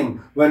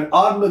time when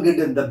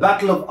Armageddon, the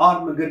battle of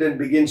Armageddon,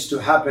 begins to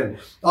happen.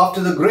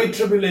 After the great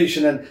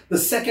tribulation and the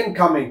second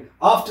coming,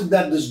 after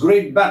that, this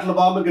great battle of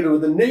Armageddon, where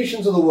the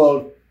nations of the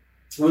world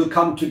will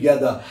come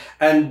together.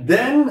 And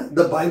then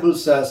the Bible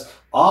says,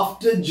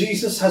 after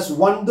Jesus has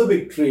won the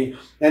victory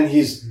and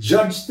he's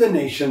judged the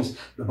nations,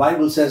 the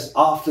Bible says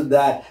after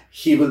that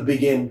he will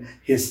begin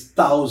his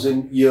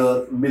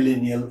 1,000-year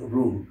millennial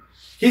rule.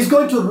 He's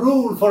going to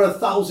rule for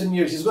 1,000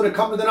 years. He's going to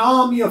come with an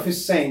army of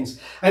his saints,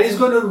 and he's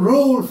going to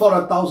rule for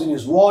 1,000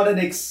 years. What an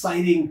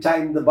exciting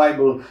time the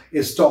Bible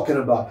is talking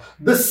about.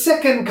 The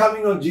second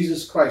coming of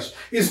Jesus Christ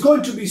is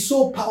going to be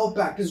so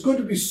power-packed. It's going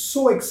to be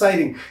so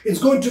exciting.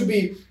 It's going to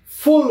be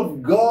full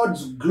of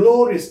God's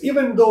glorious,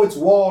 even though it's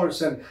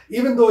wars and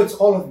even though it's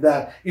all of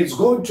that, it's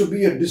going to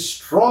be a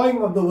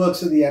destroying of the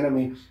works of the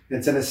enemy.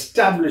 It's an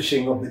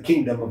establishing of the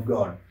kingdom of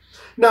God.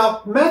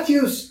 Now,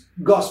 Matthew's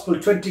Gospel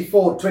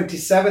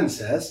 24:27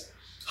 says,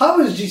 how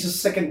is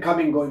Jesus' second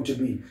coming going to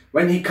be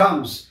when he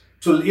comes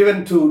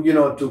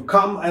to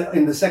come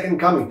in the second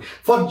coming?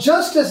 For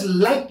just as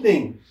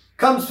lightning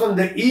comes from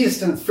the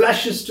east and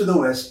flashes to the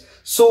west,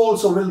 so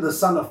also will the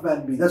Son of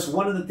Man be. That's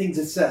one of the things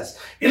it says.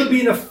 It'll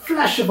be in a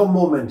flash of a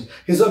moment.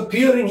 His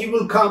appearing, he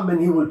will come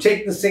and he will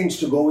take the saints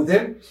to go with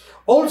him.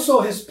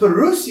 Also, his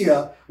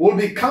parousia will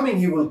be coming.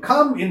 He will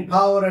come in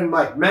power and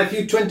might.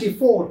 Matthew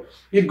 24,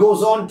 it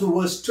goes on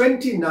to verse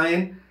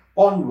 29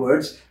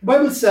 onwards. The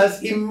Bible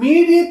says,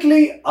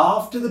 immediately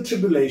after the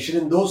tribulation,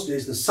 in those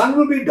days, the sun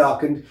will be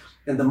darkened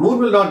and the moon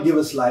will not give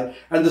us light,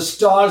 and the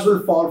stars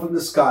will fall from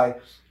the sky,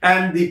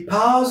 and the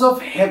powers of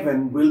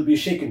heaven will be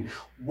shaken.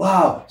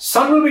 Wow!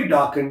 Sun will be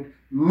darkened,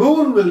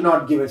 moon will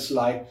not give its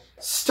light,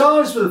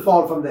 stars will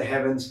fall from the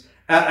heavens,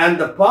 and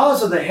the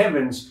powers of the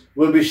heavens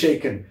will be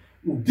shaken.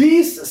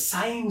 These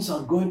signs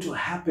are going to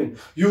happen.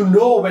 You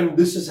know when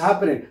this is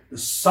happening. The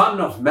Son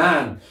of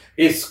Man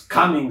is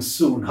coming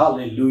soon.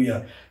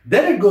 Hallelujah.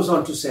 Then it goes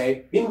on to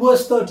say in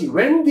verse 30,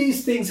 when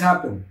these things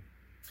happen,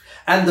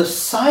 and the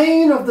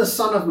sign of the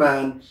Son of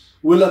Man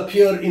will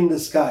appear in the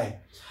sky.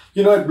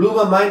 You know, it blew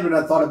my mind when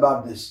I thought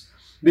about this.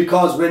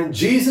 Because when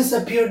Jesus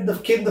came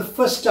the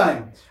first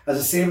time as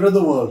a Savior of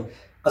the world,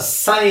 a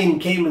sign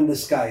came in the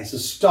skies, a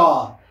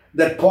star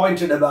that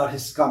pointed about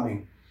his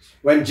coming.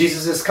 When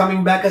Jesus is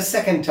coming back a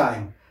second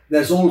time,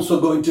 there's also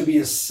going to be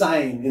a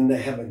sign in the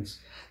heavens.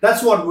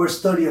 That's what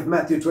verse 30 of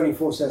Matthew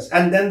 24 says.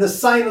 And then the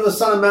sign of the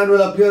Son of Man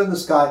will appear in the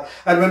sky.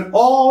 And when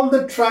all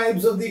the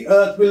tribes of the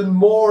earth will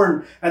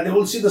mourn, and they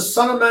will see the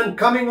Son of Man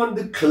coming on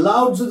the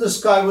clouds of the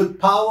sky with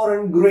power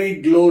and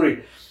great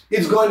glory.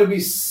 It's going to be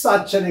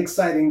such an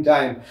exciting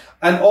time.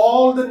 And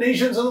all the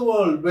nations of the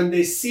world, when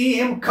they see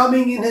him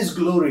coming in his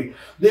glory,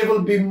 they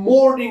will be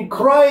mourning,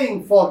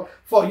 crying for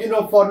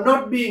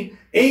not being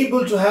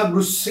able to have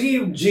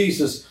received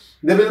Jesus.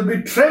 They will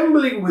be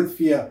trembling with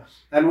fear.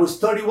 And verse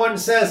 31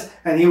 says,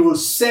 and he will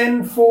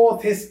send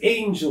forth his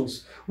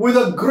angels with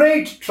a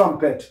great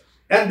trumpet,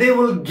 and they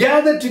will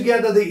gather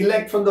together the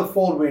elect from the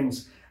four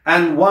winds,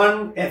 and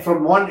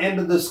from one end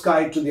of the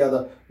sky to the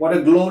other. What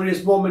a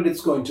glorious moment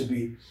it's going to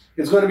be.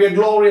 It's going to be a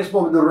glorious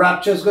moment. The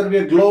rapture is going to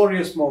be a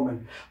glorious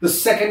moment. The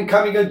second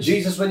coming of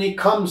Jesus, when he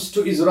comes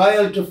to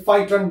Israel to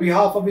fight on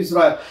behalf of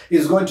Israel,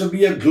 is going to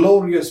be a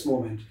glorious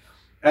moment.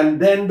 And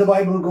then the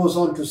Bible goes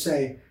on to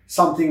say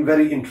something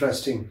very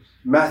interesting.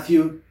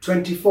 Matthew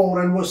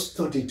 24 and verse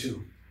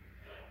 32.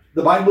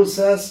 The Bible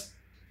says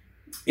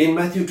in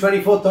Matthew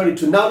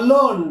 24:32, now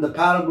learn the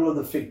parable of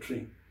the fig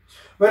tree.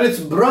 When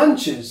its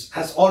branches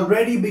has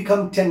already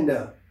become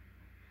tender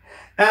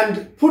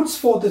and puts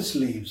forth its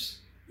leaves,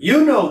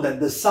 you know that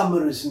the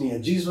summer is near.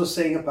 Jesus was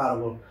saying a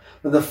parable.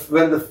 When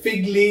the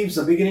fig leaves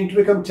are beginning to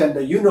become tender,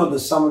 you know the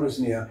summer is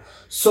near.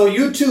 So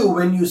you too,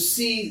 when you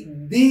see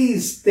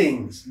these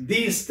things,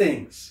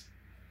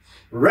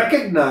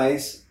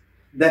 recognize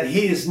that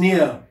he is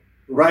near,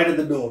 right at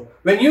the door.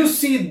 When you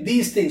see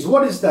these things,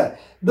 what is that?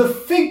 The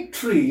fig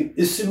tree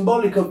is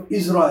symbolic of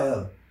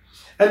Israel.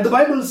 And the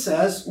Bible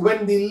says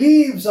when the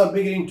leaves are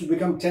beginning to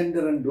become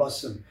tender and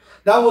blossom,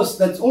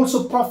 that's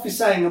also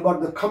prophesying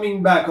about the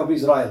coming back of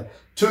Israel.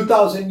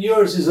 2,000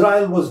 years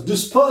Israel was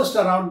dispersed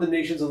around the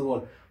nations of the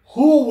world.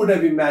 Who would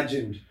have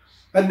imagined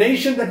a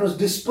nation that was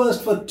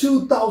dispersed for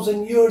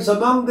 2,000 years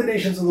among the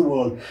nations of the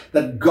world,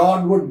 that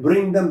God would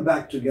bring them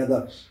back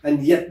together?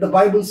 And yet the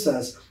Bible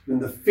says when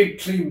the fig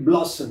tree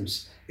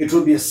blossoms, it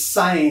will be a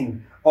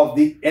sign of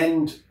the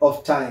end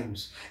of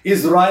times.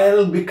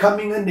 Israel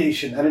becoming a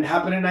nation, and it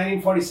happened in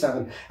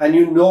 1947. And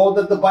you know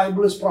that the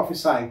Bible is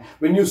prophesying.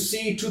 When you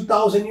see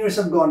 2,000 years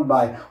have gone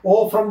by,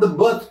 or from the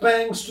birth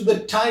pangs to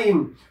the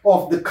time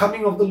of the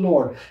coming of the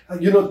Lord,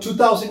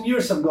 2,000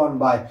 years have gone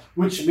by,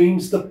 which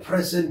means the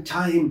present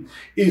time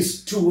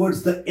is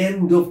towards the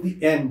end of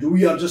the end.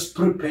 We are just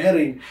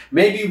preparing.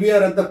 Maybe we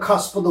are at the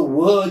cusp of the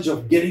verge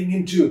of getting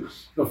into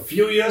a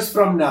few years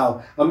from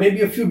now, or maybe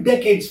a few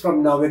decades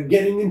from now, we're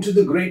getting into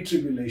the great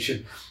tribulation.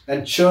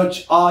 And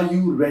church, are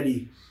you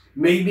ready?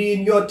 Maybe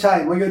in your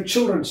time or your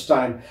children's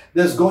time,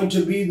 there's going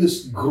to be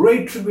this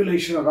great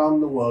tribulation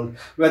around the world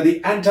where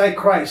the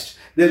Antichrist,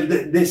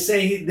 they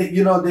say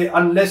that,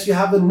 unless you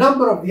have the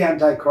number of the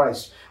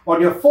Antichrist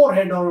on your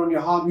forehead or on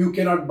your arm, you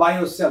cannot buy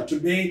or sell.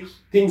 Today,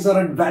 things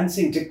are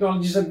advancing.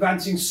 Technology is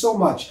advancing so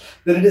much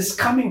that it is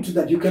coming to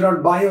that. You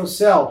cannot buy or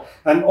sell.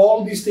 And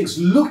all these things.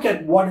 Look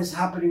at what is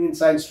happening in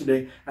science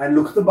today and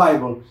look at the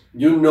Bible.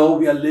 You know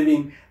we are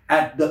living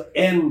at the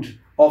end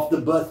of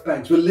the birth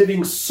pangs. We're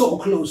living so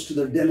close to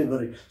the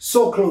delivery,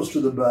 so close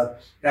to the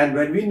birth. And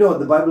when we know,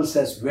 the Bible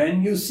says,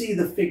 when you see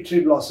the fig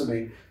tree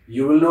blossoming,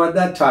 you will know at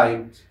that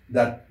time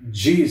that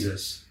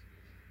Jesus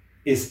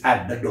is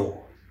at the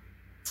door.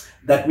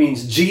 That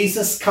means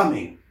Jesus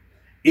coming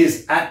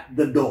is at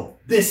the door.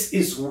 This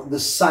is the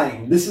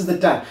sign. This is the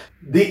time.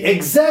 The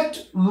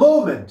exact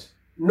moment,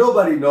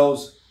 nobody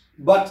knows,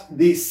 but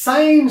the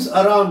signs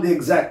around the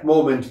exact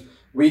moment,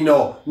 we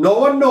know. No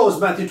one knows,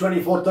 Matthew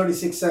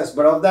 24:36 says,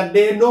 but of that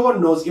day no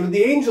one knows, even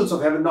the angels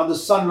of heaven, not the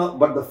Son,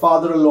 but the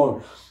Father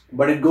alone.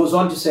 But it goes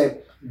on to say,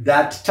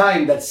 that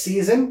time, that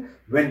season,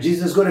 when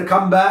Jesus is going to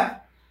come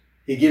back,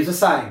 he gives a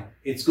sign.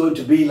 It's going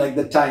to be like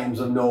the times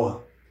of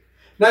Noah.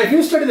 Now, if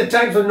you study the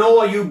times of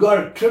Noah, you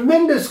got a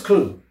tremendous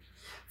clue.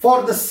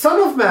 For the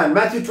Son of Man,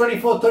 Matthew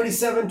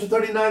 24:37 to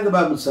 39, the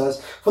Bible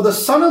says, for the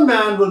Son of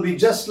Man will be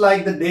just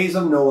like the days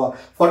of Noah.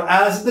 For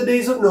as in the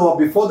days of Noah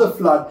before the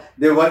flood,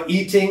 they were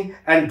eating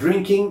and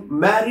drinking,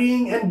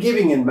 marrying and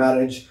giving in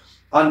marriage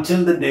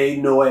until the day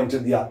Noah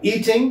entered the ark.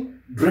 Eating,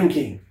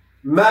 drinking,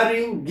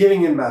 marrying,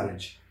 giving in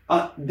marriage.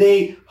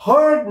 They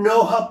heard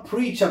Noah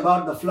preach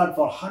about the flood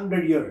for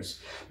 100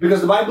 years.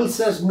 Because the Bible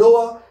says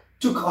Noah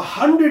took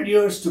 100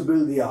 years to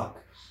build the ark.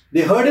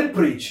 They heard him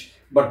preach,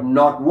 but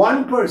not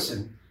one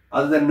person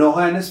other than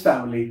Noah and his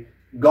family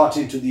got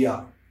into the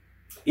ark.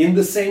 In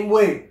the same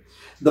way,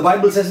 the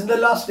Bible says in the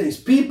last days,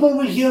 people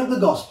will hear the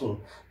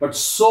gospel, but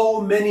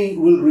so many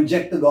will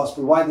reject the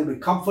gospel. Why? They'll be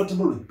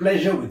comfortable with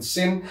pleasure, with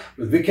sin,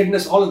 with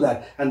wickedness, all of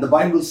that. And the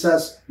Bible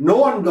says,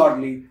 no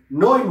ungodly,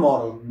 no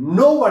immoral,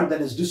 no one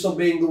that is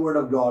disobeying the word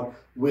of God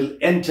will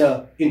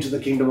enter into the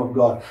kingdom of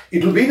God.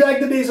 It will be like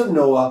the days of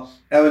Noah,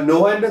 and when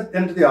Noah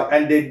entered the ark,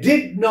 and they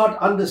did not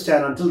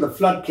understand until the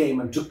flood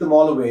came and took them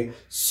all away.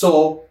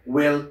 So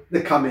will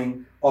the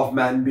coming of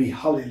man be.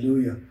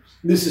 Hallelujah.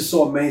 This is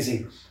so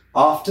amazing.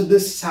 After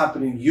this is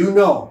happening, you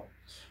know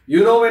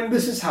when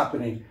this is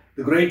happening,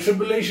 the great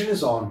tribulation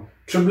is on.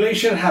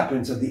 Tribulation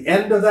happens. At the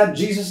end of that,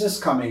 Jesus is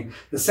coming.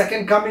 The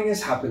second coming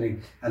is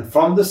happening. And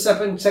from the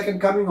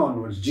second coming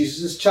onwards,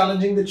 Jesus is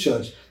challenging the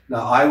church.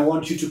 Now, I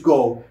want you to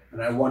go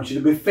and I want you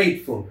to be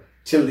faithful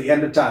till the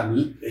end of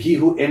time. He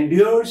who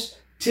endures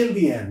till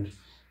the end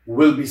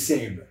will be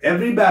saved.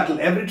 Every battle,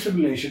 every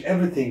tribulation,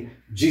 everything,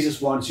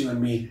 Jesus wants you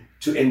and me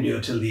to endure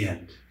till the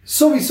end.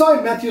 So we saw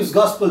in Matthew's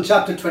Gospel,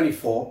 chapter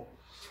 24,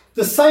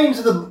 the signs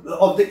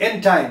of the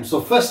end times.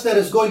 So first there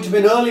is going to be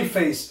an early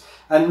phase,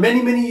 and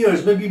many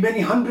years, maybe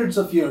many hundreds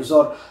of years,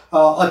 or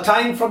a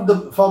time from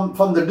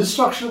the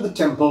destruction of the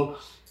temple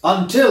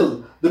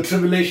until the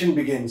tribulation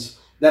begins.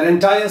 That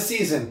entire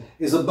season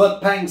is a birth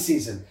pang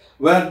season,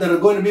 where there are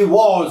going to be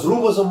wars,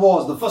 rumors of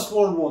wars, the First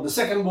World War, the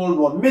Second World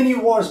War, many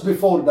wars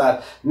before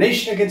that,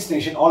 nation against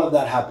nation, all of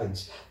that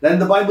happens. Then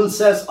the Bible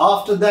says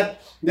after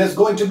that, there's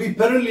going to be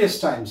perilous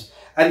times.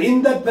 And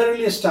in that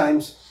perilous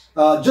times,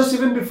 just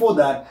even before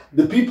that,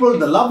 the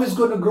love is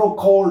going to grow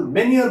cold.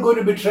 Many are going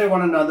to betray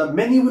one another.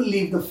 Many will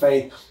leave the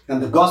faith,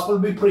 and the gospel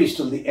will be preached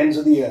till the ends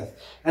of the earth.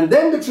 And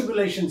then the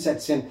tribulation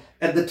sets in.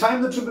 At the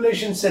time the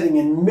tribulation setting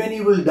in,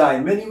 many will die,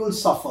 many will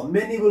suffer,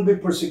 many will be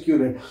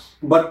persecuted.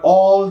 But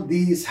all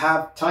these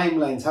have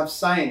timelines, have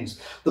signs.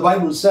 The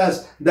Bible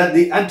says that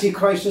the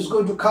Antichrist is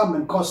going to come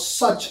and cause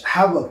such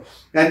havoc.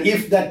 And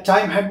if that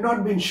time had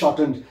not been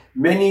shortened,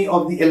 many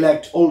of the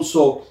elect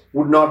also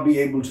would not be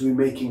able to be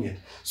making it.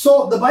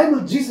 So the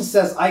Bible, Jesus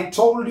says, I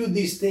told you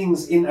these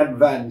things in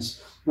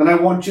advance. And I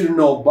want you to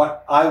know,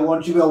 but I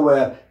want you to be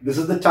aware, this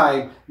is the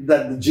time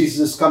that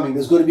Jesus is coming.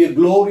 There's going to be a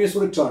glorious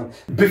return.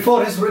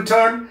 Before his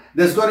return,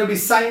 there's going to be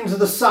signs of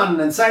the sun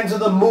and signs of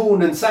the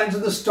moon and signs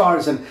of the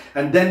stars. And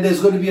then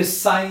there's going to be a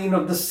sign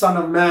of the Son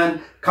of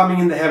Man coming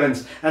in the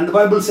heavens. And the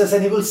Bible says,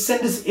 and he will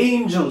send his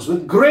angels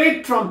with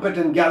great trumpet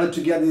and gather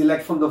together the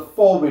elect from the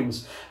four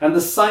winds. And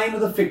the sign of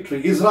the fig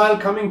tree, Israel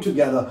coming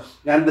together,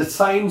 and the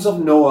signs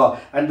of Noah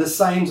and the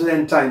signs of the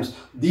end times.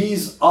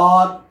 These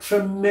are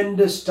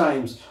tremendous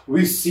times.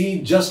 We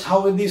see just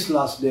how in these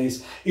last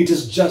days, it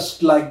is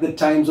just like the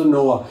times of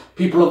Noah.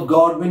 People of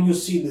God, when you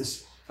see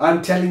this,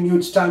 I'm telling you,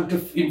 it's time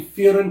to, in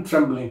fear and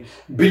trembling,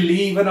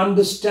 believe and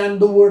understand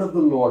the word of the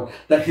Lord,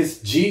 that his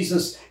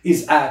Jesus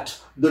is at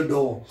the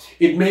door.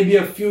 It may be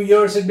a few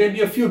years, it may be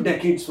a few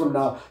decades from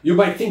now. You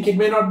might think it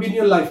may not be in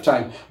your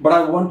lifetime, but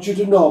I want you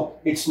to know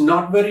it's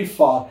not very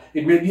far.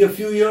 It may be a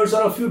few years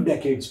or a few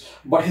decades,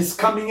 but his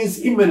coming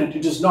is imminent.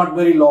 It is not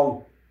very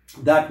long.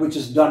 That which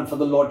is done for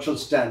the Lord shall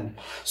stand.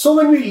 So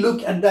when we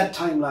look at that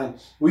timeline,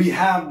 we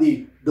have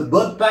the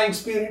birth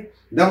pangs period.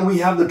 Then we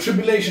have the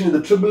tribulation. In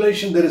the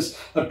tribulation, there is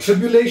a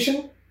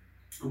tribulation.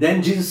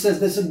 Then Jesus says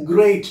there's a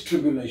great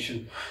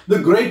tribulation. The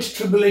great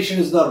tribulation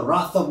is the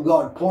wrath of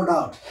God poured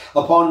out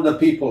upon the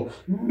people.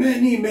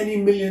 Many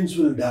millions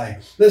will die.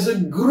 There's a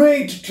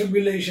great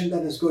tribulation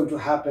that is going to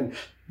happen.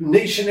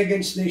 Nation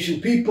against nation.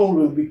 People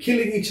will be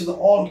killing each other,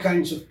 all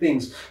kinds of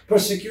things.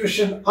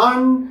 Persecution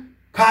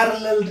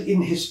unparalleled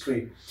in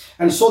history.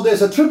 And so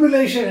there's a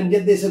tribulation, and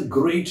yet there's a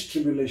great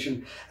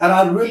tribulation. And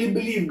I really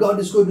believe God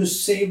is going to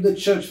save the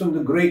church from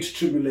the great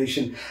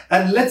tribulation.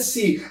 And let's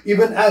see,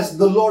 even as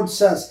the Lord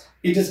says,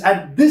 it is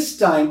at this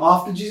time,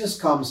 after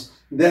Jesus comes,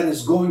 there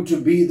is going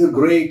to be the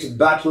great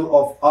battle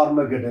of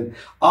Armageddon.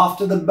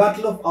 After the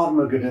battle of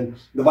Armageddon,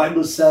 the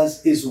Bible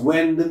says, is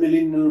when the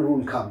millennial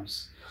rule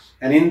comes.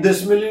 And in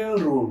this millennial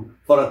rule,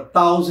 for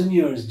 1,000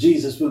 years,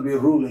 Jesus will be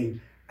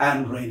ruling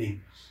and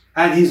reigning.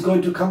 And he's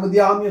going to come with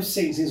the army of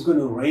saints. He's going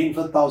to reign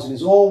for 1,000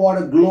 years. Oh,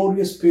 what a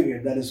glorious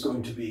period that is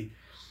going to be.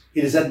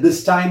 It is at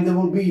this time there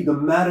will be the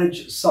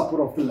marriage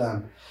supper of the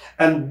Lamb.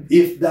 And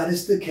if that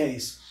is the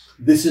case,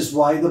 this is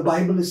why the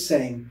Bible is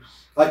saying,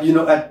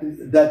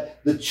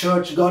 that the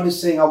church, God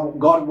is saying,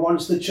 God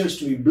wants the church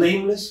to be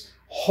blameless,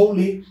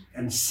 holy,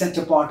 and set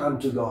apart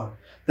unto God.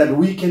 That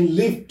we can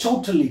live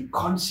totally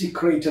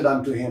consecrated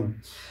unto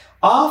him.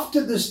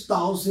 After this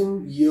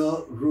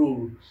 1,000-year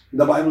rule,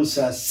 the Bible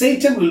says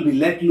Satan will be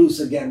let loose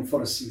again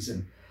for a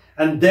season.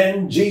 And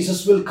then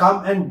Jesus will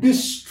come and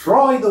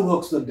destroy the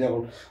works of the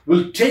devil,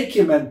 will take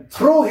him and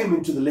throw him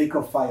into the lake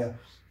of fire.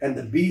 And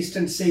the beast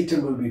and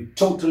Satan will be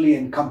totally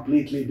and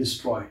completely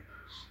destroyed.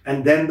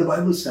 And then the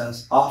Bible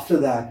says after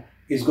that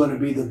is going to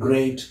be the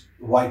great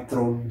white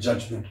throne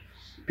judgment.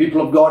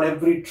 People of God,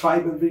 every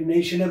tribe, every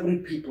nation, every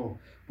people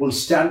will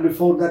stand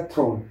before that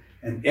throne,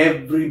 and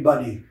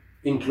everybody,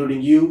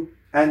 including you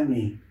and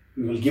me,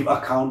 we will give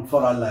account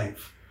for our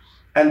life.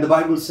 And the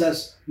Bible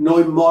says no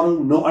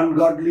immoral, no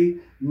ungodly,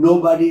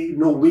 nobody,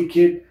 no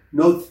wicked,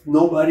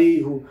 nobody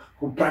who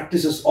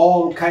practices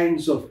all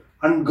kinds of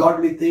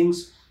ungodly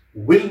things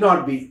will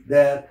not be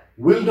there,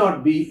 will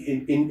not be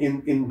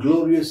in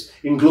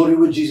glory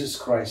with Jesus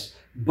Christ.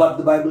 But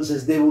the Bible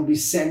says they will be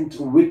sent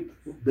with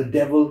the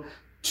devil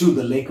to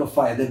the lake of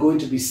fire. They're going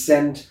to be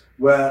sent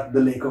where the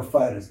lake of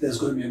fire is. There's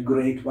going to be a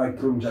great white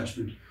throne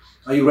judgment.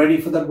 Are you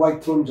ready for that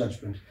white throne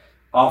judgment?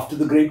 After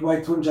the great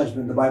white throne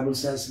judgment, the Bible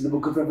says in the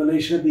book of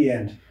Revelation at the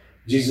end,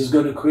 Jesus is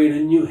going to create a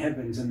new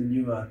heavens and a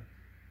new earth.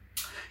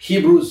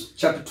 Hebrews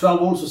chapter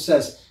 12 also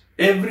says,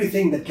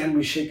 everything that can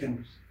be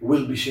shaken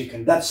will be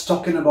shaken. That's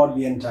talking about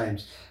the end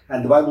times.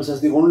 And the Bible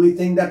says the only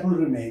thing that will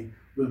remain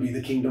will be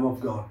the kingdom of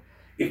God.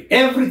 If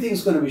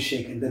everything's going to be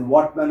shaken, then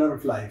what manner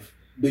of life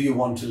do you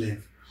want to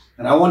live?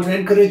 And I want to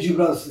encourage you,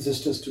 brothers and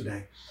sisters,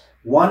 today.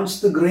 Once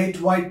the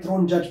great white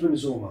throne judgment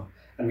is over,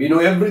 and we know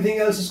everything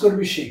else is going to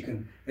be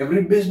shaken,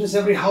 every business,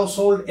 every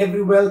household,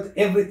 every wealth,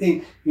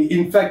 everything.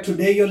 In fact,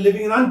 today you're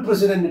living in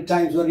unprecedented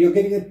times where you're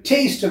getting a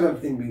taste of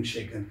everything being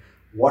shaken.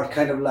 What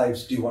kind of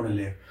lives do you want to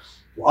live?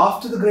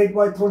 After the great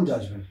white throne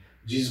judgment,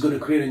 Jesus is going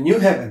to create a new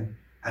heaven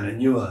and a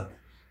new earth.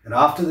 And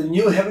after the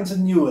new heavens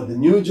and new earth, the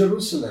new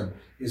Jerusalem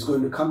is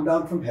going to come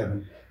down from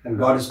heaven. And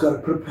God has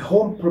got a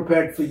home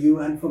prepared for you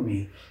and for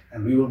me.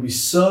 And we will be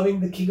serving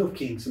the King of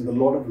Kings and the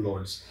Lord of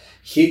Lords.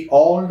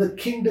 All the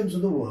kingdoms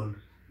of the world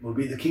will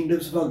be the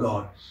kingdoms of our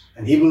God.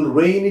 And He will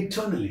reign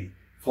eternally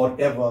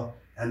forever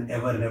and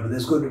ever and ever.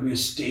 There's going to be a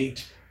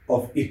state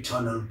of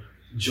eternal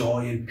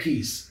joy and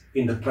peace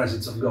in the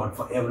presence of God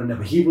forever and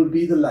ever. He will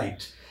be the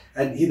light.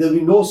 And there will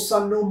be no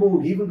sun, no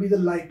moon. He will be the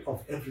light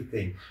of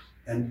everything.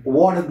 And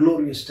what a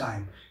glorious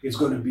time it's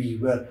going to be,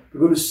 where we're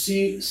going to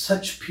see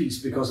such peace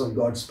because of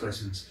God's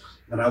presence.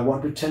 And I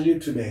want to tell you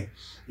today,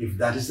 if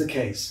that is the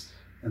case,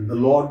 then the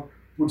Lord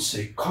would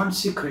say,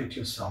 consecrate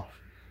yourself,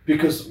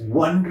 because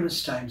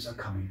wondrous times are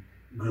coming,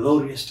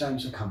 glorious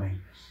times are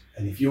coming.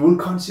 And if you will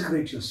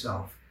consecrate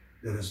yourself,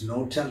 there is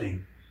no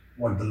telling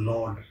what the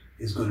Lord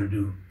is going to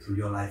do through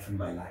your life and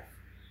my life.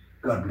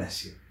 God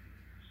bless you.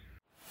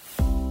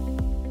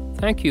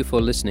 Thank you for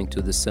listening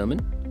to this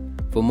sermon.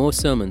 For more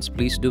sermons,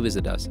 please do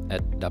visit us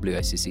at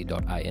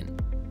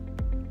wicc.in.